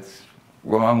things that's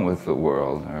wrong with the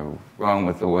world, or wrong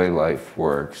with the way life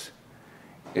works,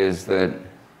 is that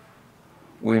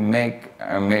we make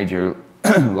our major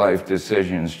life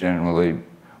decisions generally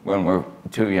when we're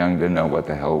too young to know what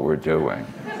the hell we're doing.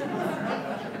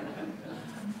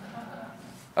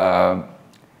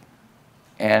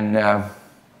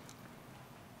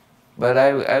 But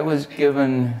I was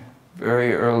given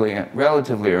very early,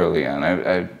 relatively early on.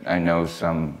 I know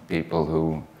some people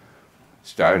who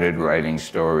started writing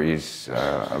stories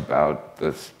about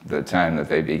the time that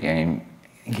they became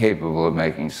capable of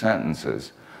making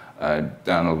sentences.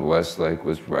 Donald Westlake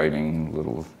was writing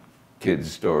little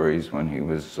kids' stories when he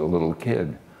was a little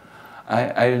kid.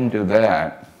 I didn't do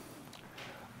that,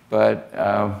 but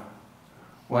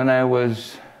when I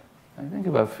was, I think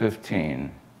about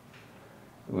 15,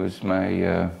 it was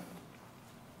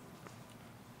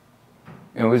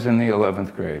it was in the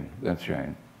 11th grade, that's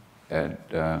right, at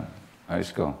high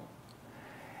school.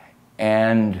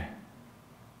 And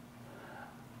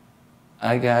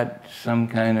I got some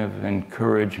kind of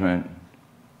encouragement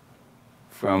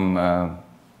from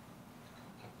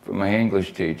my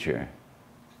English teacher.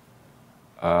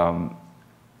 And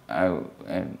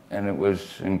it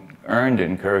was earned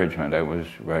encouragement. I was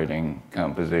writing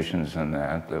compositions and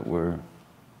that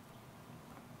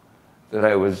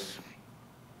I was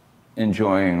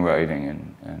enjoying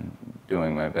writing and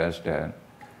doing my best at.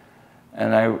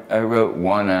 And I wrote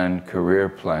one on career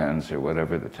plans, or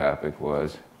whatever the topic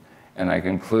was, and I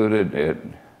concluded it,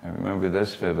 I remember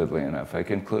this vividly enough, I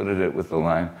concluded it with the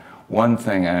line, one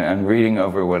thing, I'm reading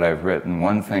over what I've written,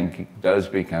 one thing does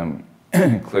become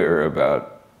clearer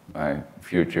about my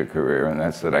future career, and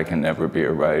that's that I can never be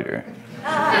a writer.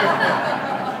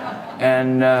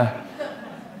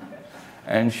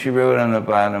 And she wrote on the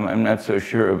bottom, I'm not so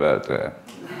sure about that.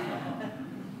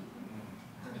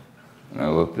 And I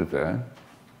looked at that.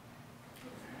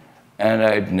 And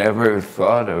I'd never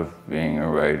thought of being a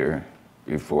writer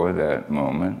before that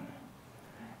moment.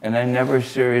 And I never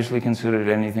seriously considered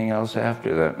anything else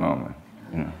after that moment.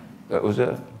 You know, that was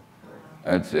it.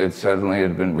 It suddenly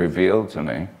had been revealed to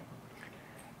me.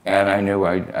 And I knew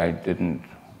I didn't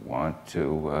want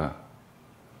to,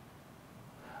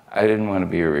 I didn't want to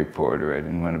be a reporter. I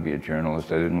didn't want to be a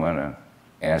journalist. I didn't want to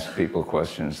ask people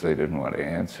questions they didn't want to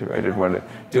answer. I didn't want to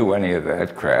do any of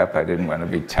that crap. I didn't want to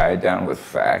be tied down with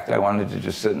fact. I wanted to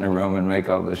just sit in a room and make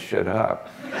all this shit up.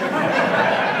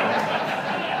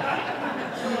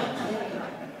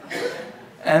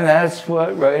 And that's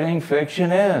what writing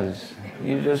fiction is.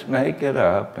 You just make it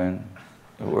up and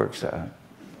it works out.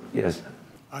 Yes?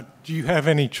 Do you have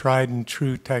any tried and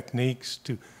true techniques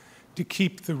to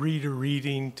keep the reader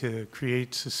reading, to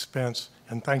create suspense?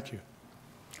 And thank you.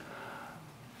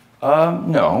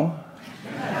 No.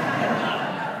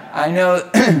 I know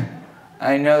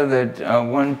that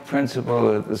one principle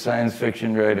of the science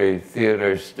fiction writer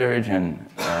Theodore Sturgeon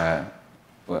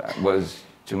was,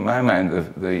 to my mind,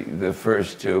 the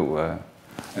first to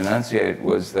enunciate,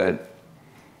 was that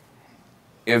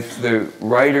if the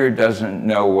writer doesn't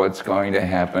know what's going to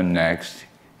happen next,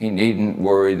 he needn't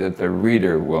worry that the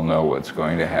reader will know what's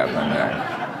going to happen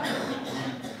next.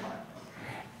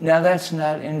 Now, that's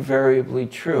not invariably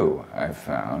true, I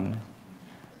found.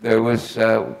 There was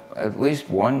at least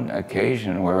one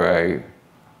occasion where I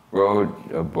wrote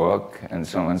a book and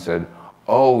someone said,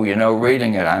 oh, you know,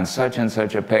 reading it on such and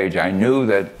such a page, I knew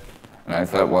that, and I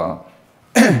thought, well,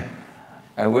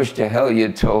 I wish to hell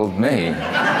you'd told me.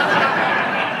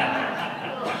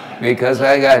 Because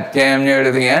I got damn near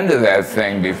to the end of that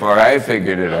thing before I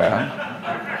figured it out.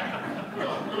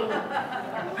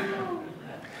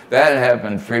 That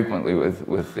happened frequently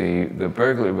with the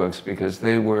burglar books because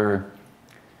they're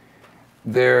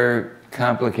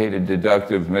complicated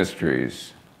deductive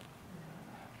mysteries.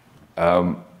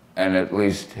 and at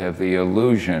least have the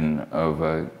illusion of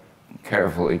a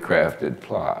carefully crafted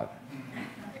plot.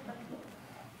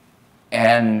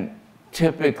 And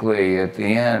typically at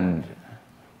the end,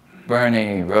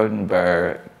 Bernie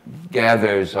Rodenbauer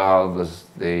gathers all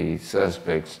the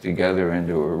suspects together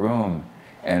into a room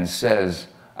and says,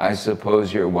 "I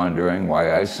suppose you're wondering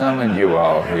why I summoned you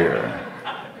all here."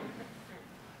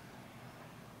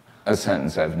 A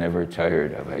sentence I've never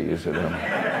tired of. I use it all.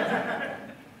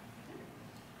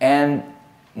 And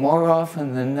more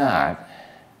often than not,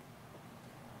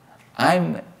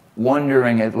 I'm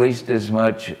wondering at least as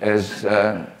much as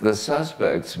the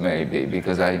suspects may be,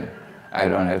 because I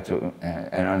don't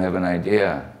have an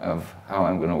idea of how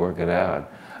I'm going to work it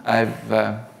out.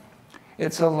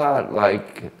 It's a lot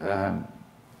like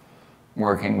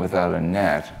working without a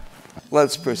net.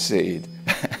 Let's proceed.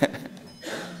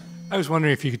 I was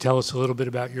wondering if you could tell us a little bit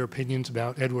about your opinions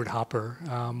about Edward Hopper,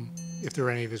 if there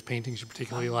are any of his paintings you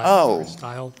particularly like, or his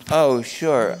style. Oh,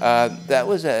 sure. That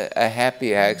was a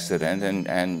happy accident,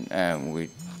 and we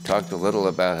talked a little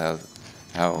about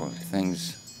how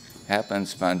things happen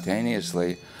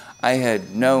spontaneously. I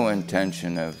had no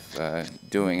intention of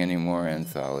doing any more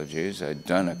anthologies. I'd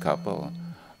done a couple,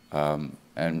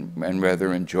 and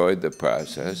rather enjoyed the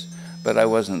process, but I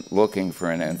wasn't looking for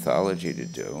an anthology to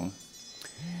do.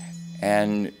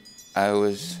 And I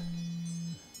was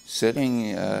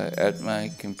sitting at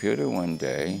my computer one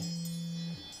day,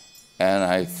 and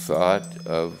I thought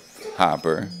of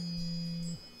Hopper,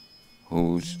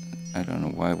 who's, I don't know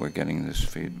why we're getting this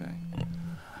feedback,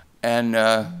 and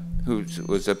who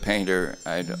was a painter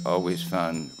I'd always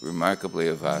found remarkably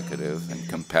evocative and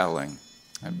compelling.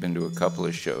 I've been to a couple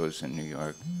of shows in New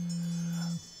York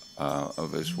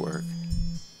of his work.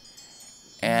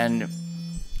 And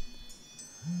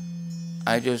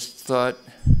I just thought,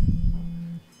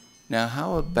 now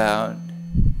how about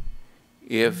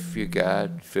if you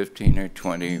got 15 or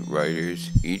 20 writers,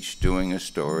 each doing a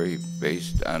story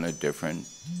based on a different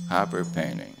Hopper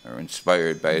painting, or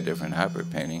inspired by a different Hopper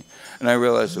painting? And I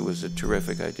realized it was a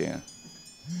terrific idea.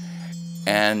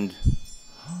 And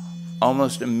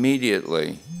almost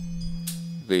immediately,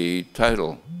 the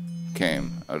title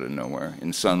came out of nowhere,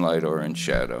 In Sunlight or in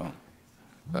Shadow.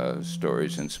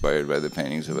 Stories inspired by the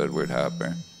paintings of Edward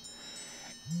Hopper.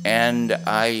 And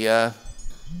that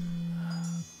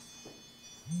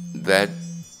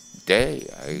day,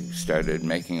 I started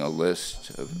making a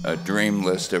dream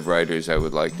list of writers I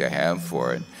would like to have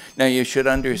for it. Now, you should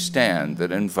understand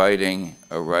that inviting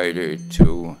a writer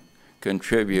to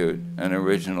contribute an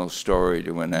original story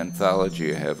to an anthology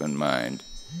you have in mind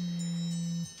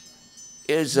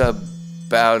is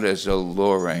about as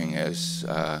alluring as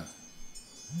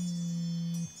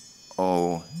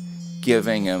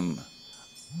giving him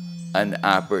an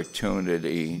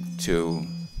opportunity to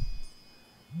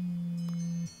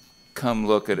come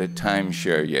look at a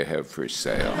timeshare you have for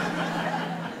sale.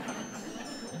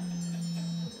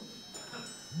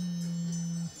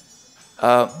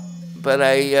 But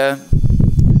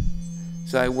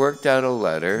so I worked out a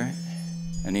letter,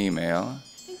 an email. I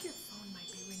think your phone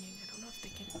might be ringing. I don't know if they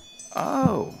can.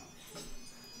 Oh.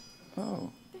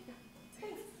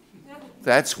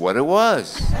 That's what it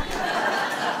was.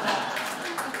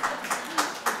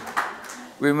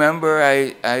 Remember,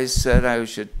 I said I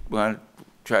should want to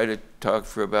try to talk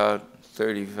for about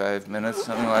 35 minutes,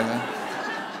 something like that?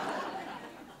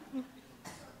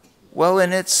 Well,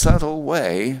 in its subtle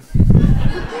way,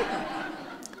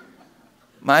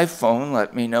 my phone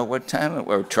let me know what time it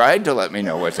was, or tried to let me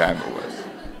know what time it was.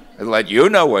 It let you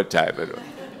know what time it was.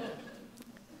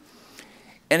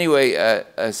 Anyway, a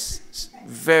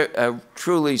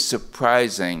truly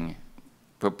surprising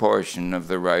proportion of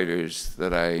the writers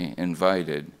that I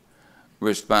invited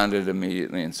responded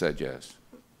immediately and said yes.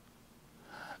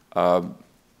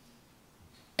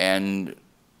 And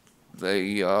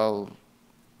they all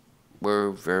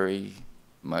were very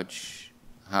much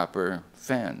Hopper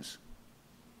fans.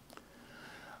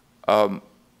 And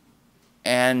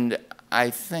I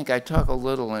think I talk a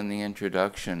little in the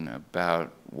introduction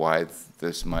about why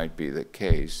this might be the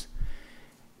case.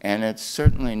 And it's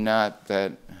certainly not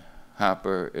that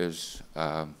Hopper is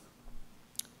an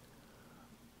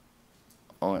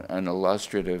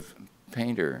illustrative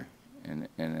painter in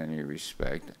any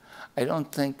respect. I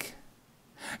don't think,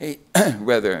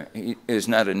 rather, he is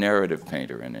not a narrative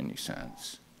painter in any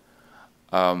sense.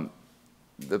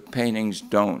 The paintings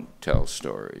don't tell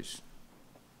stories.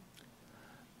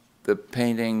 The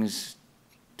paintings,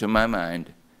 to my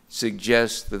mind,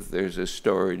 suggest that there's a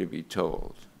story to be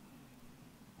told,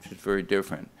 which is very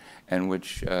different, and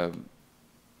which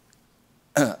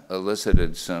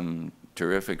elicited some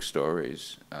terrific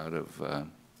stories out of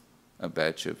a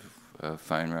batch of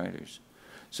fine writers.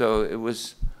 So it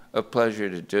was a pleasure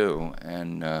to do,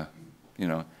 and you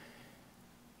know,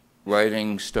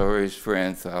 writing stories for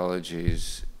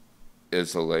anthologies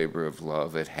is a labor of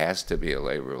love. It has to be a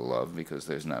labor of love because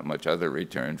there's not much other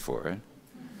return for it.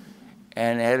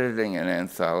 And editing an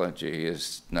anthology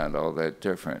is not all that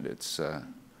different. It's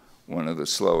one of the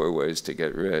slower ways to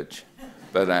get rich.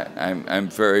 But I'm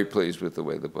very pleased with the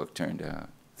way the book turned out.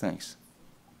 Thanks.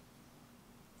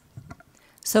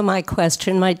 So my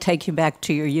question might take you back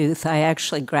to your youth. I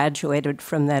actually graduated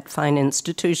from that fine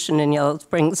institution in Yellow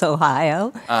Springs,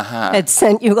 Ohio. It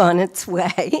sent you on its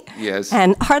way. Yes.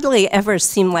 And hardly ever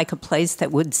seemed like a place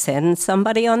that would send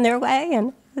somebody on their way.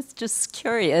 And I was just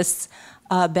curious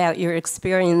about your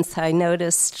experience. I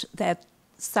noticed that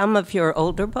some of your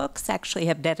older books actually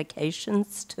have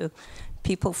dedications to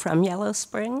people from Yellow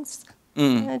Springs.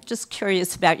 Just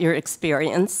curious about your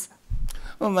experience.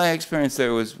 Well, my experience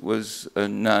there was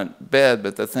not bad,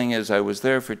 but the thing is, I was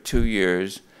there for 2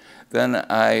 years. Then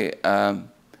I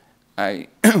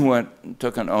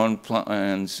took an own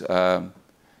plans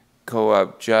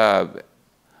co-op job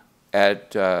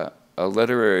at a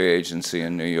literary agency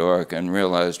in New York, and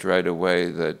realized right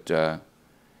away that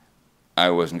I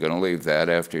wasn't going to leave that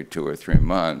after 2 or 3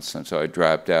 months, and so I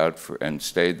dropped out and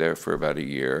stayed there for about a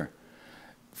year.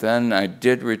 Then I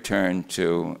did return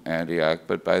to Antioch,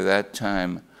 but by that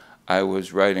time I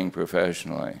was writing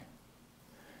professionally.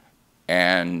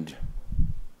 And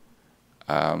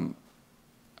I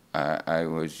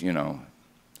was, you know,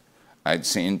 I'd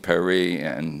seen Paris,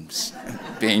 and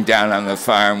being down on the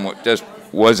farm just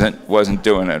wasn't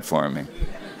doing it for me.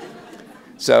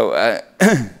 So,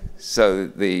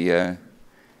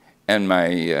 and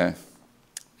my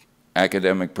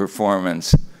academic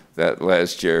performance that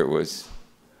last year was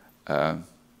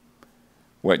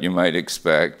what you might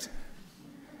expect,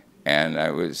 and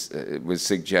it was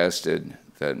suggested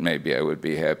that maybe I would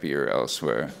be happier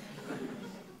elsewhere.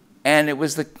 And it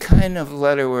was the kind of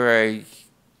letter where I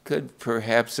could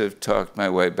perhaps have talked my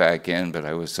way back in, but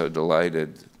I was so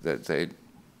delighted that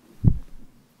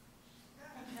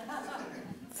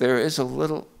there is a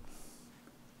little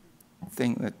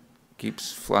thing that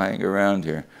keeps flying around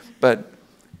here, but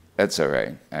that's all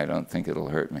right. I don't think it'll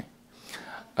hurt me.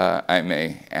 I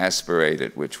may aspirate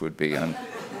it, which would be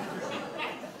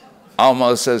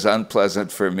almost as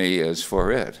unpleasant for me as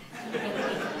for it.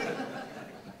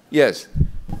 Yes?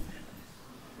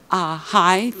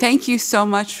 Hi. Thank you so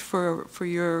much for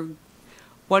your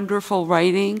wonderful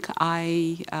writing.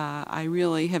 I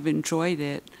really have enjoyed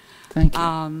it. Thank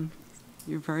you.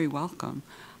 You're very welcome.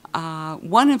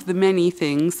 One of the many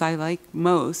things I like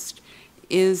most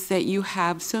is that you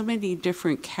have so many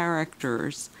different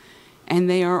characters, and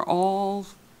they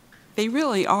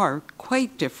really are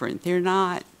quite different.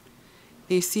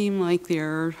 They seem like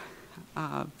they're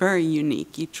very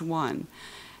unique, each one.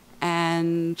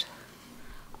 And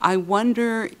I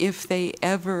wonder if you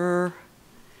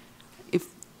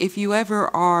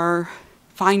ever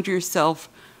find yourself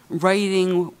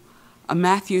writing a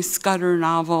Matthew Scudder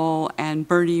novel and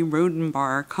Bertie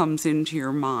Rodenbar comes into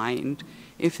your mind,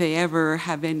 if they ever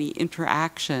have any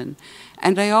interaction.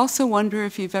 And I also wonder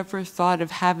if you've ever thought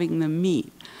of having them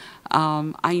meet.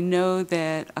 I know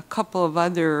that a couple of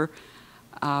other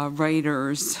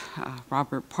writers,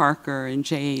 Robert Parker and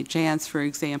J.A. Jance, for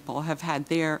example,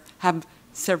 have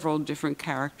several different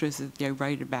characters that they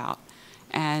write about,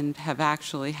 and have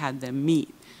actually had them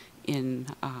meet in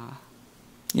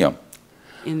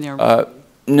their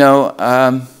no,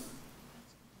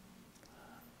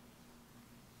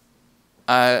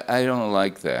 I don't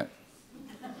like that.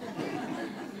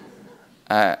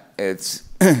 It's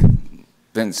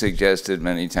been suggested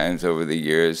many times over the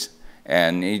years,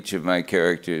 and each of my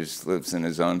characters lives in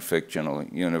his own fictional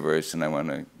universe, and I want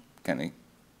to kind of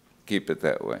keep it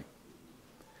that way.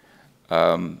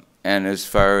 And as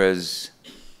far as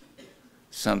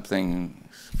something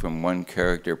from one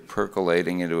character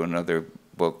percolating into another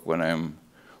book when I'm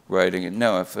writing it,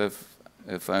 no,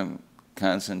 if I'm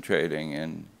concentrating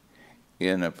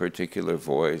in a particular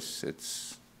voice,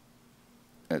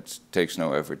 it takes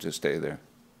no effort to stay there.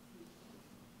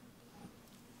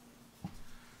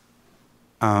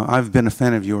 I've been a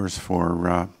fan of yours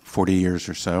for 40 years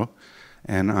or so,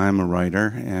 and I'm a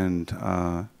writer, and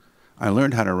I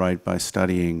learned how to write by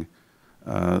studying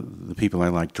the people I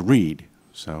like to read.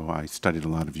 So I studied a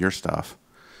lot of your stuff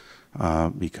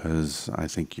because I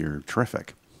think you're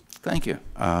terrific. Thank you.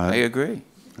 I agree.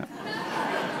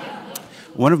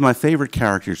 One of my favorite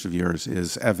characters of yours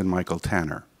is Evan Michael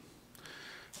Tanner.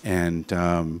 And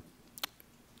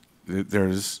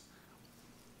there's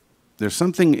there's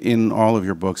something in all of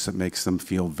your books that makes them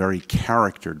feel very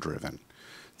character-driven.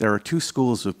 There are two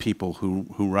schools of people who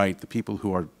write, the people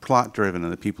who are plot-driven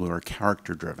and the people who are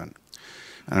character-driven.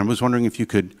 And I was wondering if you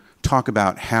could talk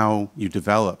about how you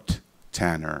developed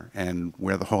Tanner and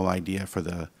where the whole idea for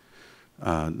the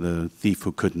thief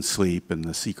who couldn't sleep and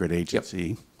the secret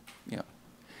agency. Yep.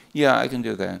 Yeah, I can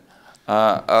do that.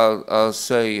 I'll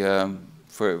say,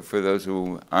 for those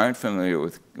who aren't familiar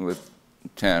with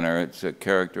Tanner, it's a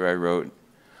character I wrote,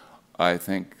 I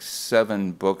think,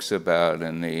 7 books about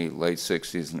in the late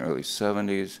 60s and early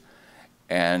 70s,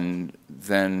 and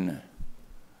then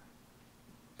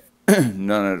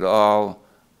none at all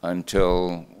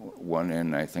until one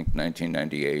in, I think,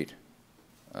 1998,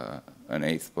 an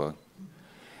 8th book.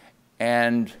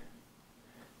 And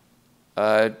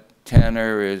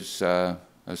Tanner is a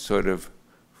sort of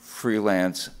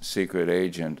freelance secret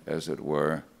agent, as it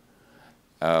were,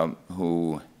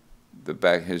 who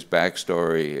his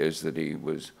backstory is that he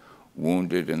was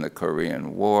wounded in the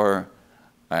Korean War,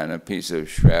 and a piece of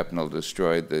shrapnel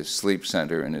destroyed the sleep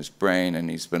center in his brain, and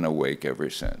he's been awake ever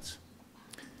since.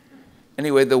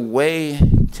 Anyway, the way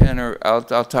Tanner, I'll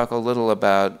talk a little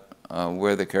about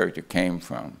where the character came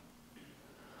from.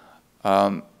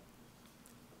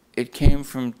 It came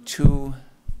from 2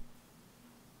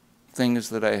 things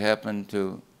that I happened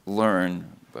to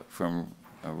learn from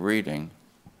reading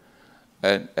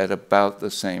at about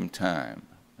the same time.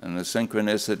 And the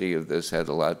synchronicity of this had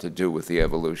a lot to do with the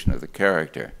evolution of the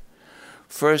character.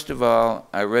 First of all,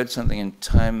 I read something in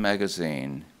Time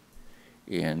magazine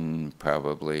in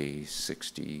probably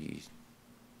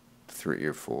 63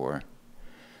 or 4,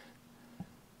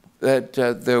 that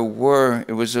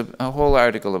it was a whole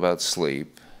article about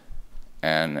sleep,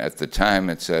 and at the time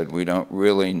it said, we don't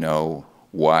really know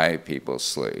why people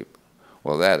sleep.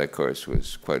 Well, that, of course,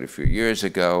 was quite a few years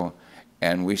ago,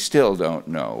 and we still don't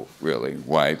know, really,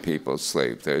 why people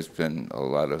sleep. There's been a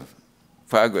lot of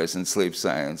progress in sleep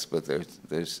science, but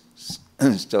there's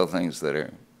still things that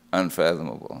are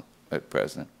unfathomable at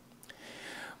present.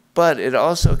 But it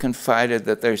also confided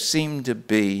that there seemed to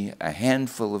be a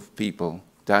handful of people,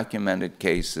 documented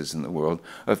cases in the world,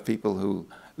 of people who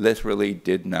literally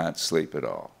did not sleep at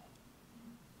all.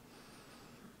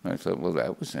 I thought, well,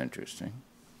 that was interesting.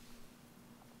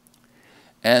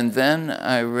 And then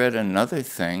I read another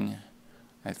thing,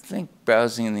 I think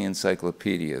browsing in the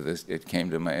encyclopedia, it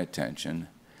came to my attention,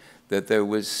 that there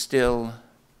was still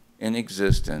in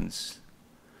existence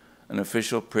an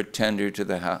official pretender to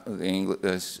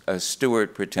a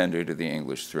Stuart pretender to the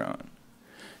English throne.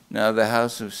 Now, the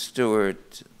House of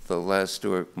Stuart, the last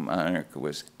Stuart monarch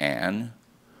was Anne,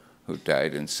 who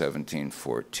died in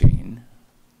 1714.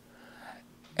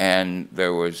 And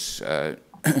there was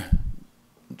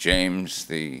James,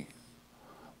 the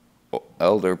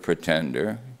elder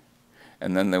pretender,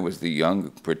 and then there was the young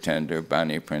pretender,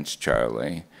 Bonnie Prince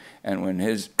Charlie. And when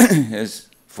his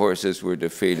forces were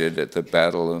defeated at the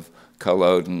Battle of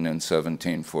Culloden in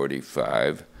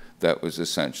 1745, that was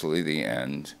essentially the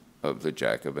end of the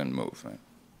Jacobite movement.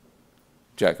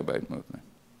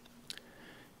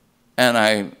 And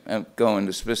I go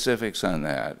into specifics on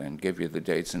that and give you the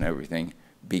dates and everything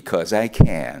because I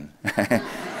can.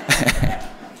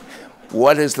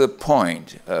 What is the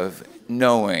point of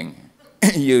knowing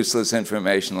useless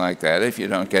information like that if you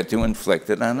don't get to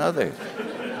inflict it on others?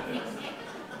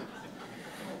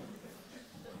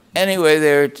 Anyway,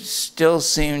 there still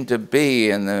seemed to be,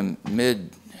 in the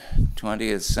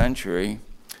mid-20th century,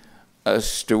 a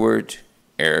Stuart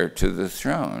heir to the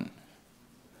throne,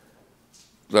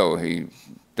 though he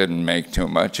didn't make too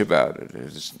much about it.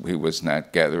 He was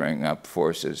not gathering up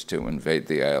forces to invade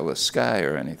the Isle of Skye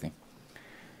or anything.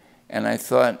 And I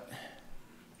thought,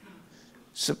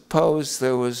 suppose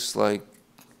there was like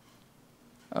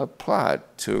a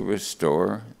plot to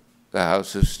restore the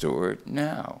House of Stuart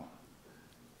now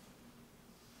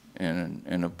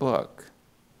in a book.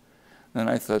 Then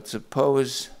I thought,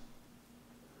 suppose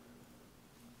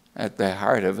at the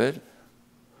heart of it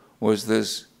was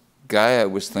this guy I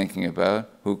was thinking about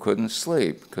who couldn't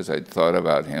sleep, because I'd thought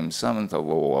about him some and thought,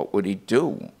 well, what would he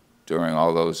do during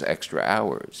all those extra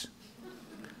hours?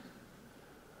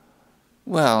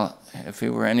 Well, if he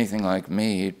were anything like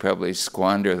me, he'd probably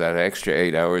squander that extra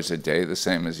 8 hours a day the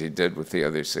same as he did with the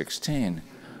other 16.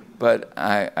 But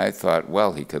I thought,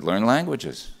 well, he could learn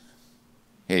languages.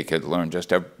 He could learn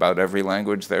just about every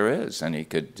language there is, and he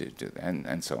could do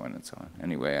and so on and so on.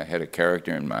 Anyway, I had a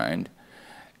character in mind,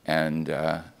 and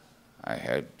I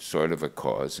had sort of a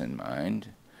cause in mind,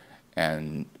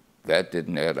 and that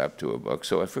didn't add up to a book,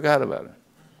 so I forgot about it.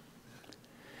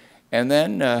 And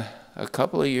then a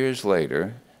couple of years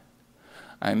later,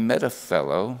 I met a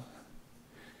fellow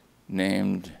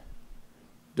named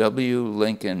W.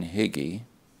 Lincoln Higgy,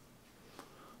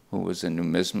 who was a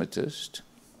numismatist,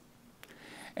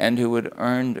 and who had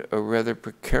earned a rather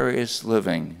precarious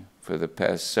living for the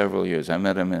past several years. I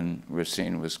met him in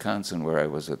Racine, Wisconsin, where I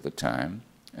was at the time,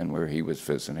 and where he was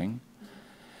visiting.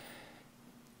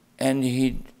 And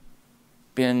he'd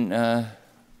been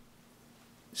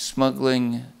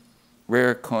smuggling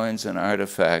rare coins and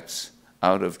artifacts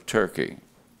out of Turkey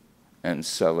and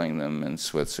selling them in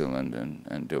Switzerland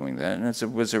and doing that. And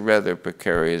it was a rather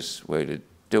precarious way to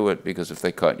do it, because if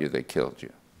they caught you, they killed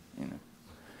you, you know.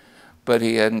 But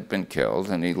he hadn't been killed,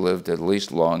 and he lived at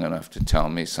least long enough to tell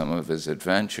me some of his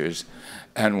adventures,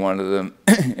 and one of them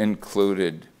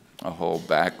included a whole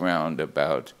background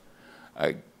about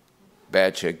a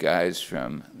batch of guys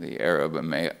from the Arab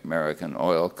American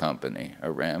Oil Company,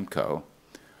 Aramco,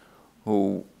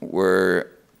 who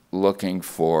were looking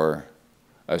for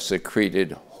a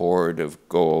secreted hoard of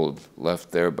gold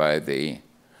left there by the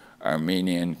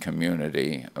Armenian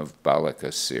community of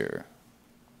Balıkesir.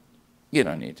 You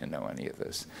don't need to know any of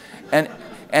this. And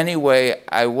anyway,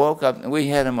 I woke up, and we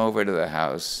had him over to the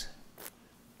house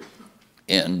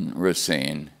in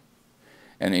Racine,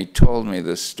 and he told me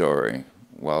this story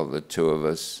while the two of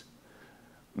us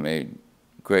made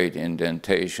great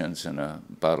indentations in a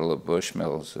bottle of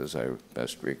Bushmills, as I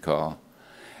best recall.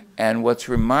 And what's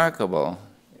remarkable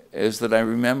is that I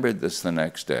remembered this the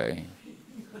next day,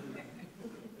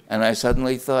 and I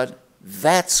suddenly thought,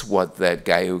 that's what that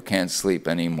guy who can't sleep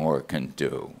anymore can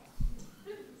do.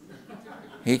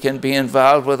 He can be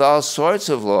involved with all sorts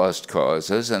of lost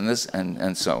causes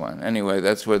and so on. Anyway,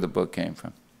 that's where the book came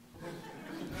from.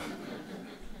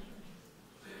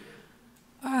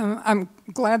 I'm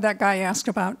glad that guy asked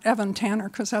about Evan Tanner,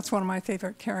 because that's one of my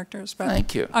favorite characters. But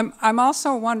thank you. I'm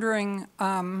also wondering,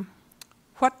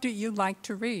 what do you like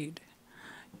to read?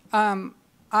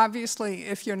 Obviously,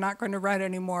 if you're not going to write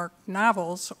any more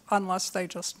novels, unless they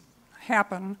just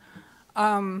happen,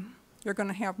 you're going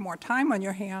to have more time on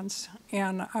your hands,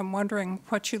 and I'm wondering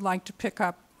what you like to pick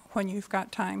up when you've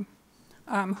got time.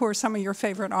 Who are some of your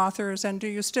favorite authors, and do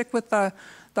you stick with the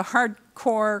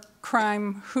hardcore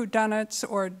crime whodunits,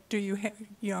 or do you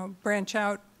branch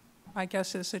out? My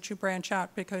guess is that you branch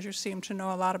out because you seem to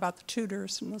know a lot about the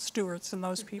Tudors and the Stuarts and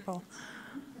those people.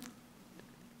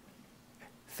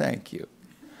 Thank you.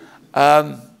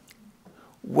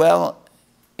 Well,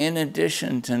 in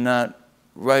addition to not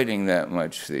writing that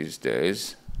much these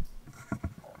days,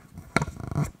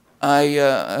 I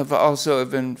have also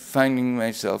been finding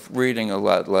myself reading a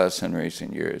lot less in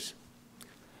recent years.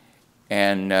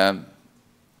 And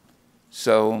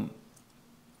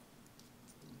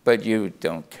but you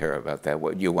don't care about that.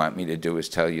 What you want me to do is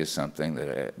tell you something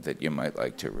that you might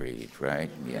like to read, right?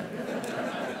 Yeah.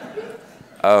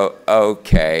 Oh,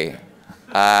 okay.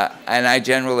 And I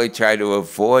generally try to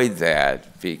avoid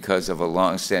that because of a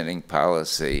long-standing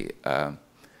policy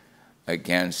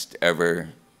against ever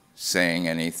saying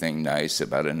anything nice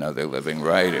about another living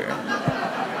writer.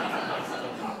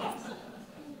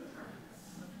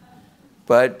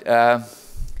 But,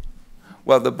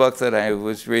 well, the book that I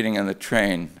was reading on the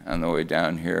train on the way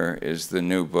down here is the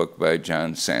new book by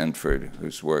John Sandford,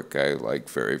 whose work I like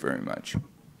very, very much.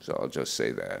 So I'll just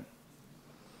say that.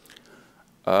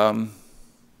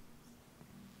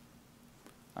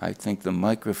 I think the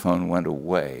microphone went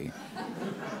away,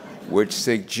 which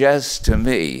suggests to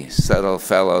me, subtle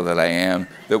fellow that I am,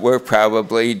 that we're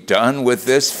probably done with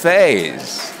this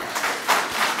phase.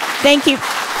 Thank you.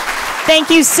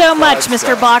 Thank you so much,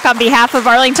 Mr. Block, on behalf of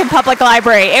Arlington Public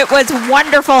Library. It was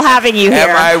wonderful having you here.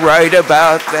 Am I right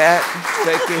about that?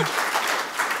 Thank you.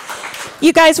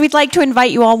 You guys, we'd like to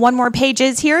invite you all. One more page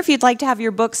is here. If you'd like to have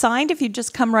your book signed, if you'd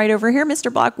just come right over here,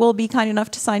 Mr. Block will be kind enough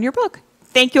to sign your book.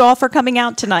 Thank you all for coming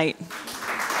out tonight.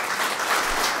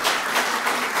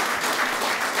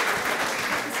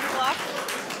 Mr. Block,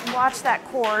 watch that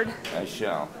cord. I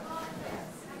shall.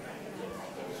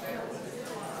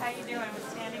 How you doing?